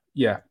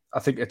yeah, I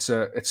think it's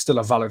still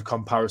a valid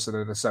comparison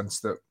in the sense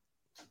that,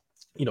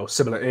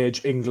 similar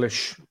age,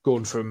 English,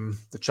 going from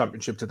the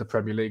Championship to the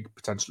Premier League,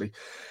 potentially,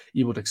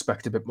 you would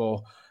expect a bit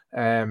more.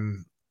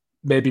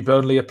 Maybe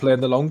Burnley are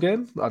playing the long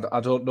game. I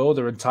don't know.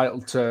 They're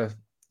entitled to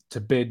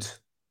bid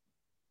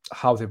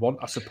how they want,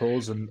 I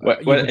suppose, and you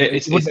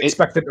wouldn't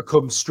expect them to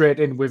come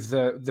straight in with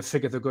the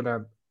figure they're going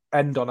to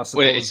end on. I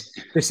suppose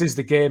this is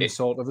the game,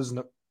 sort of, isn't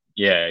it?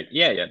 Yeah.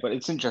 But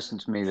it's interesting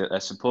to me that they're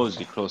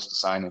supposedly close to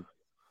signing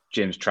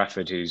James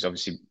Trafford, who's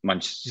obviously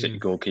Manchester City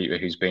goalkeeper,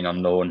 who's been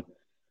on loan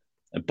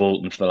at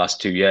Bolton for the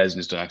last 2 years and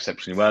has done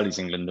exceptionally well. He's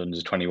England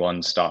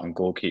under-21 starting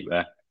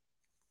goalkeeper.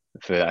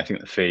 I think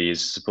the fee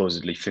is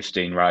supposedly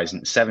 15, rising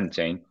to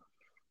 17.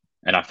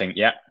 And I think,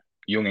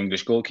 young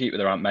English goalkeeper,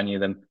 there aren't many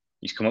of them.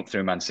 He's come up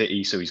through Man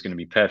City, so he's going to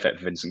be perfect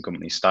for Vincent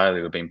Kompany's style.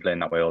 He'll have been playing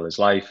that way all his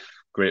life.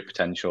 Great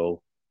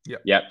potential.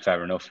 Yeah,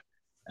 fair enough.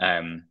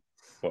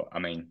 But I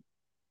mean,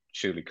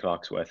 surely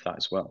Clarke's worth that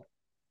as well.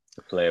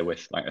 A player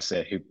with, like I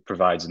say, who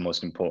provides the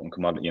most important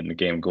commodity in the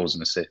game, goals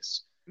and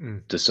assists.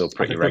 Does so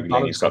pretty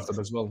regularly. He's got them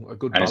as well. A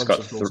good balance of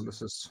goals and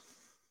assists.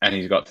 And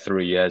he's got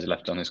 3 years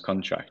left on his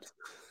contract.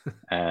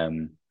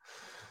 I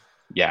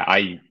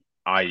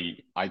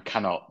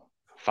cannot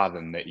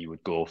fathom that he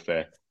would go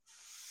for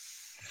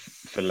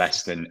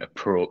less than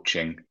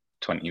approaching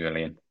 20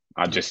 million.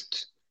 I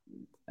just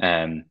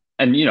like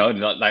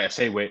I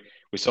say, we're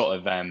sort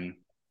of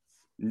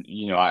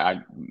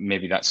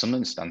maybe that's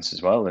Sunderland's stance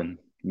as well, and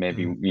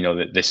maybe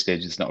at this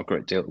stage it's not a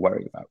great deal to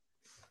worry about.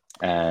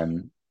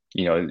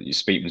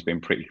 Speakman's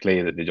been pretty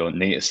clear that they don't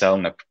need to sell,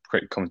 and they're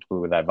pretty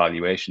comfortable with their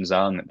valuations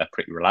are, and that they're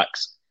pretty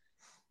relaxed.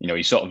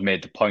 He sort of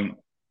made the point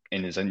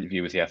in his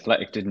interview with The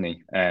Athletic, didn't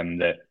he?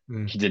 That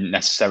he didn't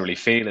necessarily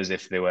feel as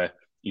if they were.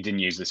 He didn't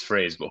use this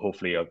phrase, but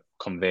hopefully I'll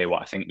convey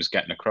what I think was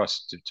getting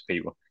across to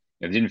people.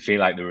 They didn't feel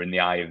like they were in the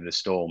eye of the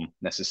storm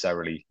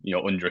necessarily,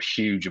 under a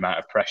huge amount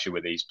of pressure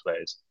with these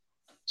players.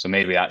 So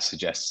maybe that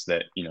suggests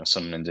that,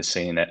 Sunderland is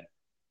seeing it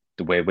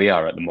the way we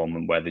are at the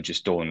moment, where they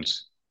just don't,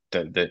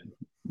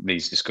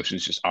 these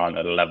discussions just aren't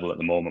at a level at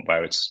the moment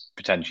where it's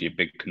potentially a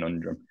big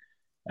conundrum.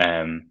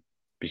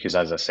 Because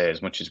as I say,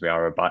 as much as we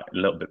are a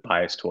little bit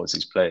biased towards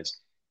these players,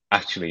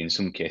 actually in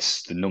some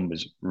cases, the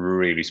numbers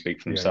really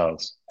speak for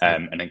themselves.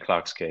 And in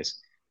Clarke's case,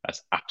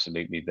 that's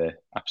absolutely the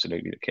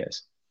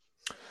case.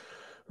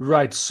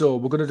 Right, so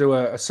we're going to do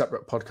a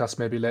separate podcast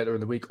maybe later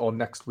in the week or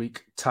next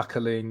week,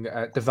 tackling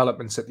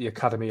developments at the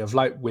Academy of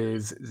Light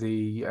with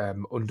the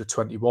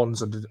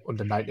under-21s,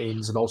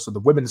 under-19s, and also the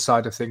women's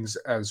side of things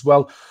as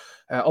well.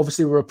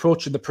 Obviously, we're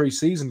approaching the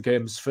pre-season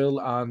games, Phil,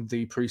 and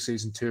the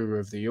pre-season tour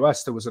of the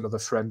US. There was another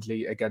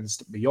friendly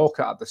against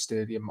Mallorca at the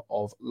Stadium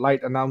of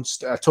Light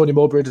announced. Tony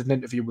Mowbray did an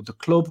interview with the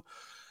club.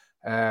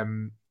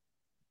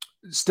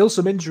 Still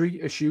some injury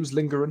issues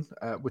lingering,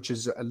 which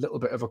is a little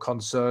bit of a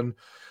concern.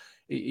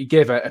 He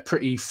gave a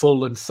pretty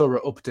full and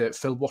thorough update.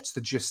 Phil, what's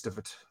the gist of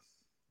it?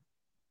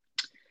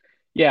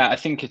 Yeah, I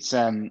think it's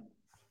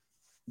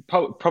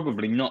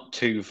probably not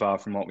too far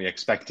from what we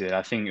expected.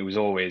 I think it was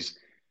always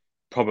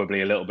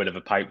probably a little bit of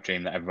a pipe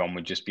dream that everyone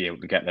would just be able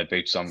to get their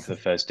boots on for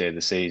the first day of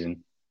the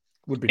season.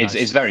 Would be nice.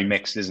 It's very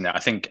mixed, isn't it? I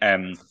think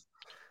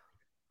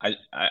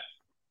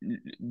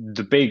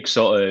the big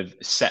sort of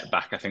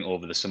setback, I think,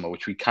 over the summer,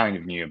 which we kind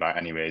of knew about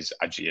anyways,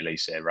 Adji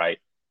Elise, right?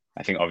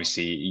 I think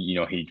obviously,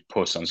 he'd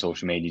post on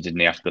social media, didn't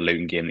he, after the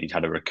Luton game, that he'd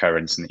had a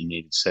recurrence and that he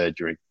needed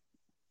surgery.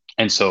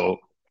 And so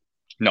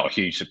not a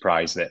huge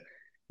surprise that,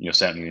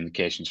 certainly the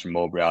indications from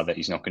Mowbray are that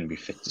he's not going to be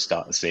fit to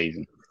start the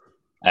season.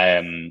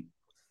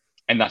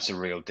 And that's a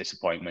real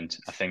disappointment,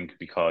 I think,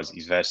 because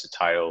he's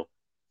versatile.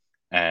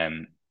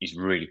 He's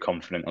really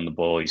confident on the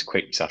ball. He's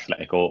quick, he's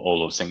athletic, all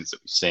those things that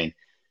we've seen.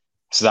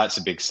 So that's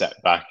a big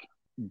setback.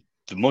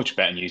 The much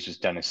better news was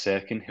Dennis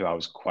Sirkin, who I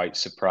was quite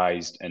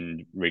surprised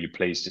and really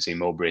pleased to see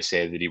Mowbray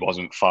say that he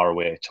wasn't far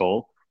away at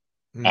all.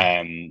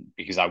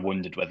 Because I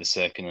wondered whether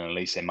Sirkin and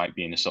Elise might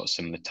be in a sort of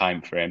similar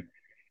time frame,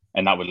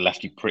 and that would have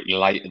left you pretty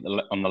light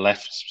on the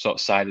left sort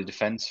of side of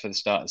defence for the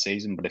start of the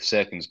season. But if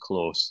Sirkin's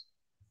close,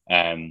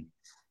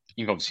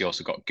 you've obviously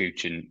also got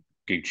Gooch,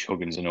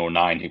 Huggins, and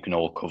 09 who can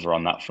all cover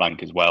on that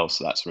flank as well.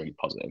 So that's really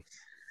positive.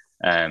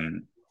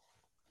 And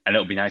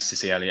it'll be nice to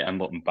see Elliot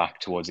Embleton back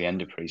towards the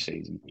end of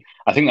pre-season.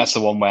 I think that's the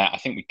one where I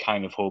think we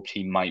kind of hoped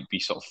he might be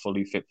sort of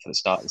fully fit for the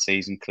start of the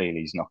season. Clearly,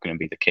 he's not going to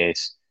be the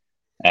case.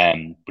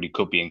 But he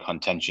could be in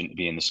contention to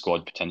be in the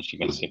squad potentially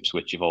against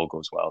Ipswich if all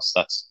goes well.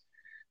 So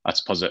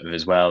that's positive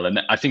as well. And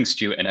I think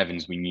Stewart and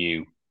Evans, we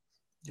knew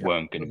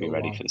weren't going to be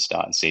ready for the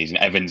start of the season.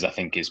 Evans, I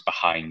think, is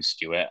behind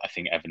Stewart. I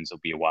think Evans will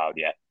be a while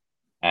yet.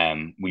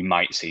 We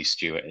might see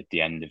Stewart at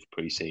the end of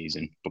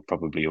pre-season, but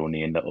probably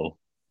only in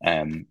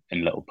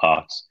little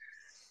parts.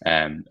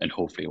 And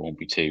hopefully it won't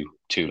be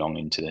too long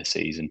into the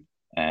season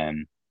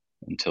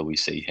until we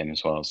see him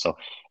as well. So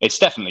it's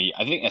definitely,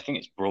 I think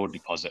it's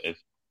broadly positive.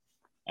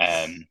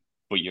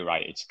 But you're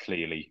right, it's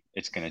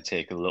going to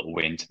take a little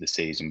way into the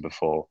season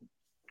before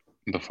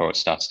it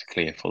starts to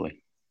clear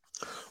fully.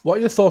 What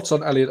are your thoughts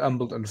on Elliot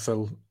Embleton,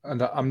 Phil?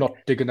 And I'm not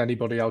digging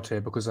anybody out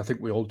here because I think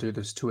we all do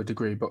this to a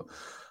degree, but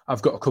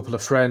I've got a couple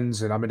of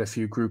friends and I'm in a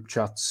few group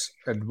chats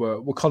and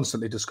we're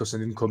constantly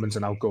discussing incomings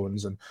and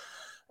outgoings, and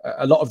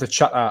a lot of the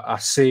chat I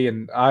see,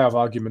 and I have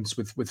arguments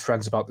with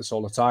friends about this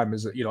all the time,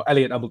 is that,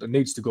 Elliot Embleton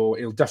needs to go.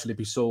 He'll definitely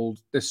be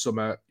sold this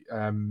summer.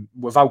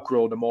 We've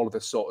outgrown him, all of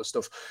this sort of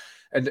stuff.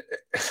 And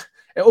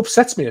it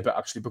upsets me a bit,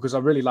 actually, because I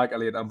really like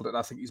Elliot Embleton.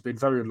 I think he's been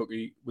very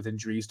unlucky with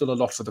injury. He's done a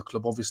lot for the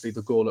club. Obviously,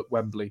 the goal at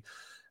Wembley.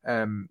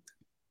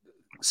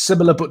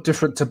 Similar but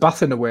different to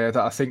Batth in a way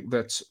that I think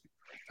that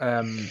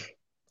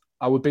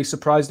I would be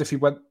surprised if he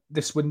went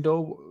this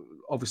window.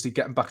 Obviously,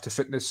 getting back to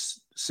fitness,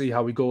 see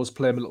how he goes,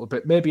 play him a little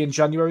bit. Maybe in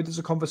January there's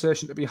a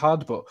conversation to be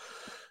had. But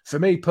for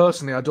me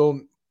personally, I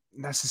don't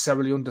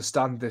necessarily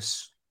understand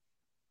this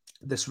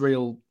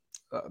real...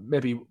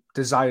 maybe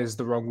desire is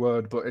the wrong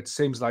word, but it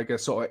seems like a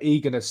sort of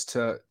eagerness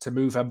to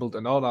move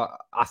Embleton on.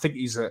 I think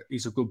he's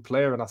a good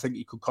player, and I think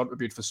he could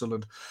contribute for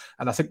Sunderland,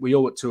 and I think we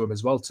owe it to him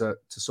as well to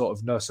sort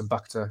of nurse him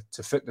back to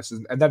fitness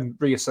and then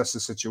reassess the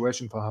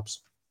situation,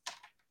 perhaps.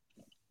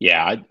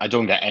 Yeah, I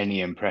don't get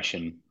any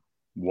impression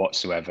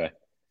whatsoever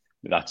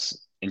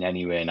that's in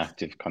any way an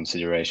active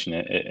consideration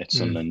at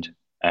Sunderland.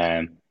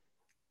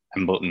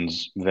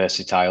 Embleton's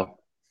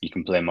versatile. You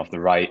can play him off the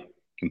right,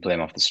 you can play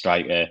him off the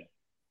striker.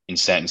 In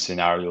certain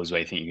scenarios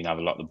where you think you can have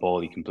a lot of the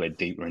ball, you can play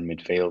deeper in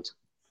midfield.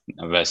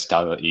 And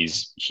versatility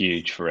is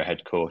huge for a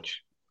head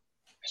coach,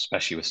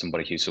 especially with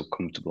somebody who's so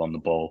comfortable on the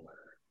ball.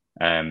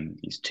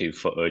 He's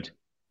 2-footed.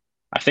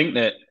 I think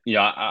that,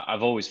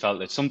 I've always felt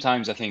that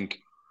sometimes I think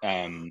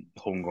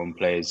homegrown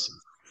players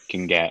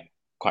can get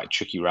quite a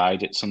tricky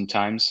ride at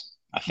sometimes.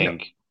 I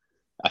think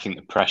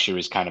the pressure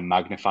is kind of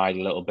magnified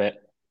a little bit.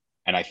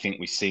 And I think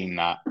we've seen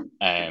that.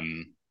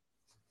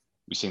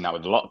 We've seen that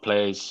with a lot of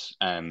players,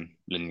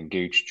 Lyndon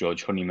Gooch,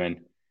 George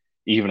Honeyman,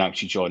 even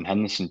actually Jordan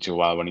Henderson to a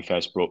while when he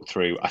first broke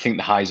through. I think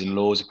the highs and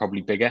lows are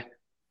probably bigger.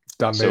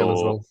 Dan Neil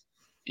as well.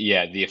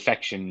 Yeah, the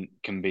affection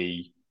can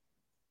be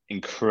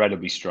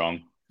incredibly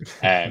strong.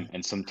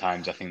 And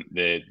sometimes I think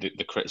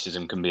the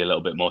criticism can be a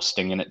little bit more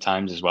stinging at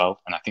times as well.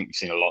 And I think we've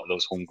seen a lot of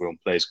those homegrown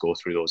players go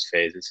through those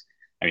phases.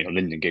 I mean,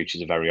 Lyndon Gooch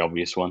is a very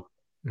obvious one.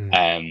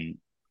 I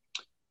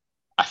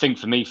think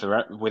for me,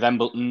 with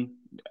Embleton,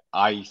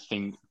 I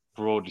think,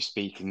 broadly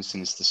speaking,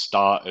 since the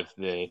start of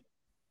the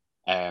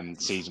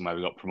season where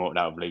we got promoted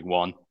out of League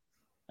One,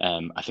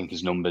 I think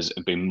his numbers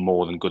have been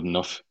more than good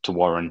enough to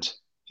warrant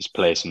his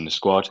place in the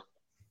squad.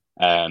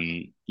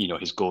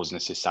 His goals and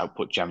assists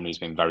output generally has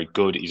been very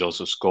good. He's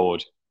also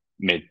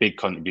made big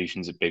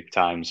contributions at big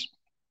times.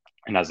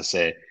 And as I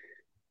say,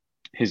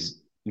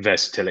 his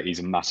versatility is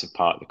a massive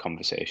part of the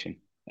conversation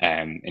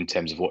in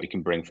terms of what he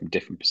can bring from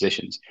different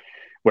positions.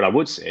 What I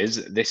would say is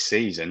that this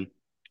season,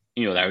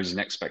 there is an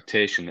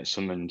expectation that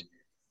Sunderland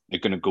are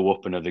going to go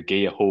up another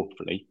gear,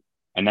 hopefully.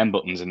 And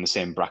Embleton's in the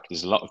same bracket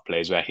as a lot of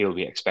players where he'll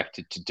be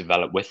expected to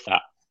develop with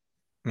that.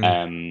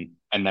 And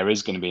there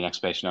is going to be an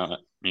expectation on it.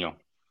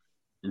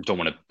 Don't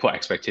want to put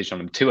expectation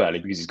on him too early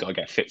because he's got to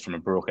get fit from a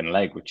broken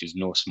leg, which is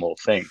no small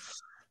thing.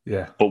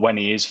 Yeah. But when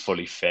he is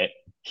fully fit,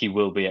 he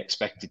will be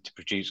expected to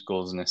produce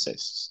goals and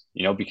assists,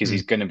 because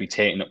he's going to be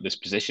taking up these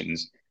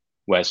positions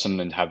where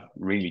Sunderland have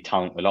really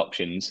talented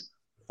options,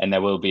 and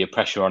there will be a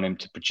pressure on him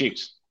to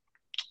produce.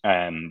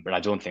 But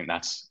I don't think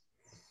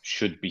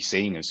should be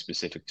seen as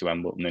specific to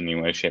Embleton in any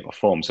way, shape or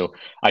form. So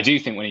I do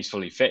think when he's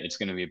fully fit, it's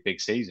going to be a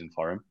big season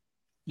for him.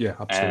 Yeah,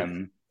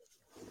 absolutely.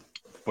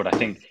 But I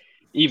think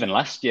even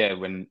last year,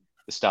 when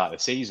the start of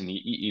the season,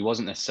 he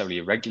wasn't necessarily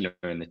a regular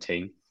in the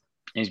team.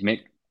 He's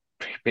made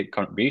big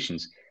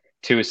contributions.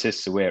 2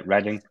 assists away at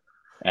Reading.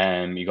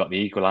 You got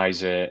the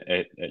equaliser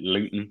at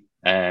Luton.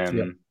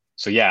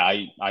 So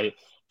yeah,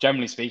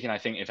 generally speaking, I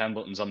think if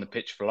Embleton's on the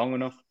pitch for long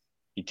enough,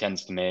 he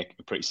tends to make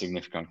a pretty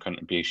significant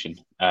contribution.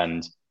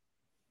 And,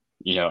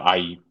 we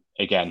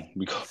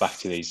go back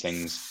to these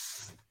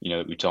things, we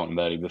were talking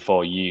about earlier,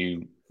 before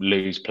you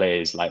lose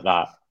players like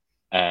that,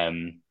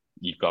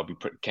 you've got to be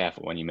pretty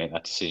careful when you make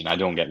that decision. I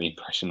don't get the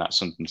impression that's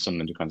something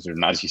to consider.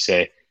 And as you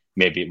say,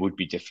 maybe it would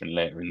be different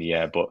later in the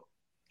year. But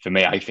for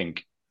me, I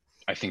think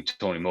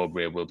Tony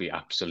Mowbray will be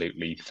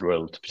absolutely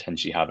thrilled to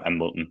potentially have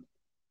Embleton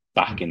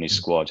back in his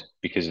squad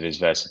because of his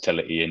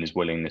versatility and his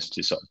willingness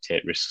to sort of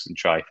take risks and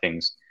try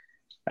things.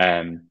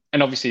 And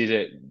obviously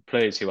the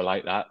players who are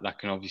like that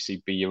can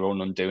obviously be your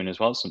own undoing as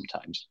well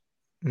sometimes.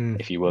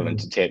 If you're willing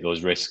to take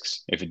those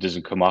risks. If it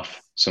doesn't come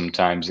off,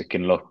 sometimes it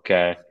can look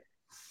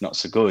not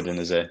so good. And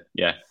as a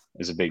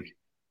big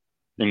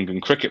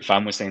England cricket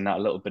fan, we're saying that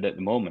a little bit at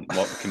the moment.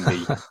 What can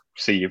be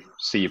see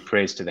your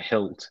praise to the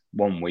hilt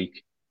one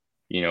week,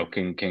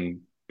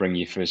 can bring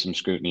you through some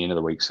scrutiny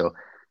another week. So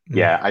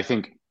I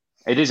think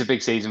it is a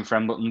big season for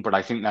Embleton, but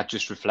I think that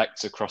just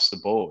reflects across the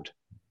board.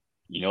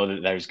 That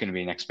there's going to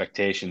be an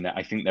expectation that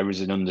I think there is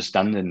an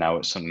understanding now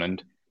at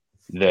Sunderland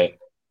that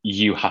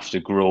you have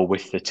to grow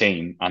with the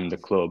team and the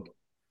club.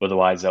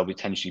 Otherwise, there'll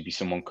potentially be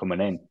someone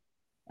coming in.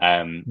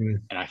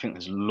 And I think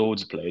there's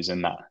loads of players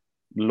in that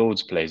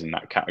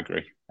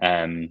category.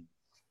 All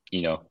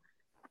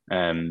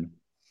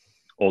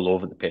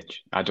over the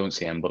pitch. I don't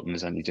see Embleton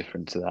as any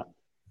different to that.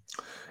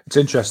 It's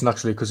interesting,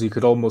 actually, because he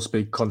could almost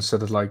be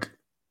considered like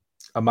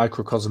a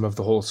microcosm of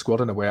the whole squad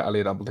in a way,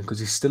 Elliot Embleton, because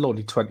he's still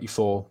only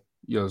 24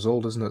 years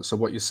old, isn't it? So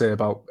what you say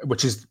about,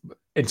 which is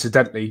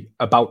incidentally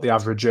about the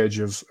average age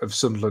of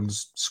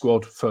Sunderland's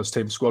squad, first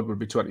team squad, would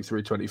be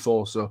 23,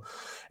 24. So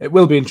it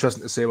will be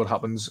interesting to see what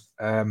happens.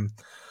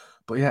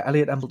 But yeah,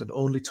 Elliot Embleton,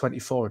 only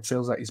 24. It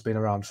feels like he's been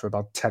around for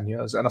about 10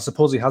 years. And I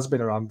suppose he has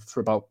been around for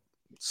about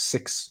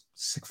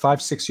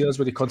 5-6 years,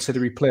 when you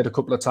consider he played a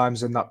couple of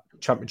times in that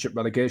championship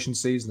relegation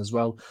season as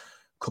well.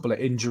 Couple of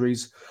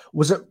injuries.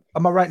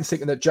 Am I right in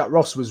thinking that Jack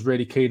Ross was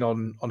really keen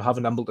on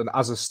having Embleton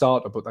as a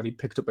starter, but then he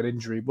picked up an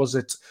injury? Was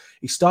it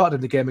he started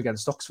in the game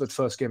against Oxford,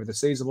 first game of the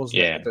season,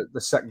 wasn't it?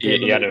 The second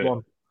game, he had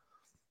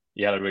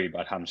a really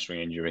bad hamstring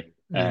injury.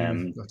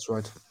 That's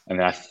right.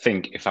 And I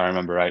think, if I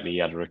remember rightly, he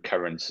had a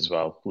recurrence as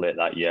well late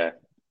that year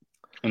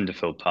under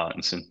Phil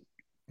Parkinson.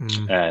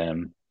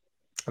 And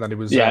then he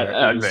was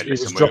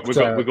dropped.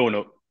 We're going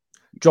up.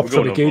 Dropped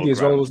for the Gidi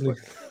as well, wasn't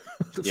he?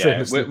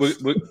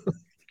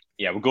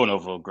 We're going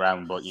over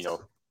ground, but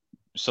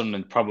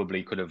Sunderland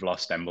probably could have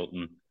lost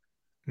Embleton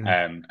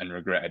and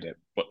regretted it.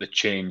 But the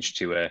change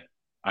to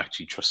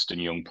actually trusting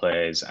young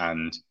players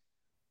and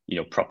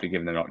properly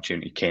giving them an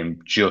opportunity came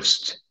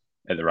just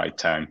at the right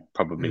time,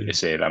 probably to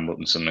save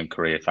Embleton's Sunderland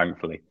career,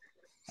 thankfully.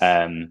 He's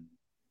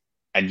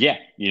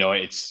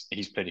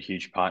played a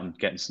huge part in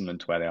getting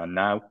Sunderland to where they are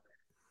now.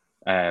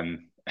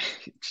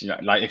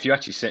 Like if you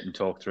actually sit and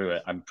talk through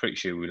it, I'm pretty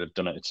sure we'd have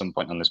done it at some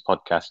point on this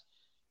podcast.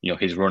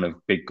 His run of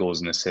big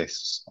goals and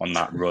assists on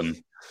that run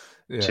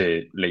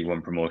to League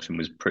One promotion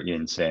was pretty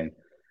insane.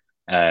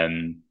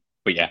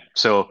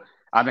 So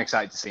I'm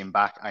excited to see him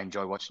back. I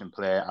enjoy watching him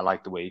play. I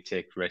like the way he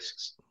takes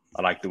risks.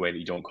 I like the way that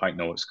you don't quite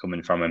know what's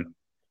coming from him.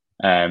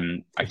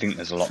 I think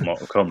there's a lot more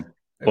to come.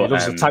 But, he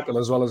loves a tackle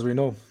as well, as we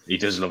know. He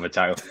does love a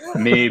tackle.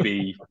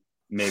 Maybe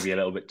a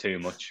little bit too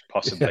much,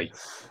 possibly.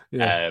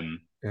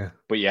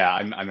 But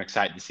I'm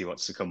excited to see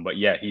what's to come. But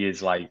he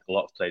is like a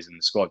lot of players in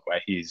the squad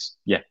where he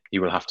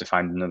will have to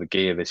find another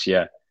gear this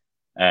year.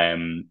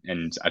 And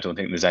I don't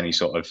think there's any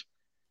sort of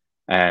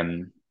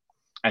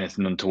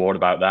anything untoward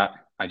about that.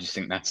 I just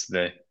think that's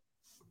the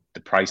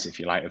price, if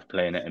you like, of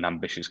playing at an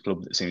ambitious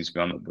club that seems to be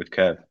on upward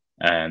curve.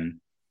 And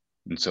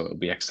so it'll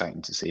be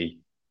exciting to see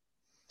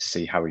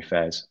how he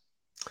fares.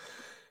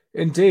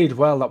 Indeed.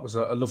 Well, that was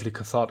a lovely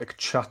cathartic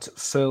chat.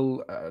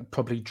 Phil,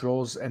 probably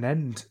draws an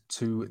end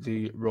to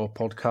the Raw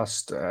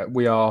podcast.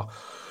 We are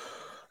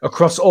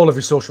across all of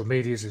your social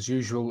medias as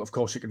usual. Of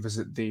course, you can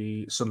visit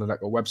the Sunderland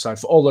Echo website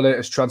for all the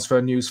latest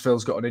transfer news.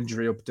 Phil's got an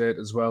injury update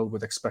as well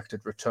with expected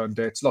return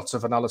dates. Lots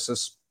of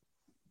analysis,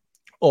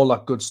 all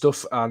that good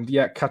stuff. And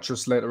catch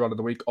us later on in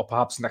the week, or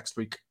perhaps next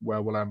week,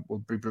 where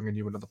we'll be bringing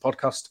you another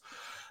podcast.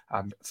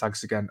 And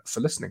thanks again for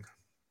listening.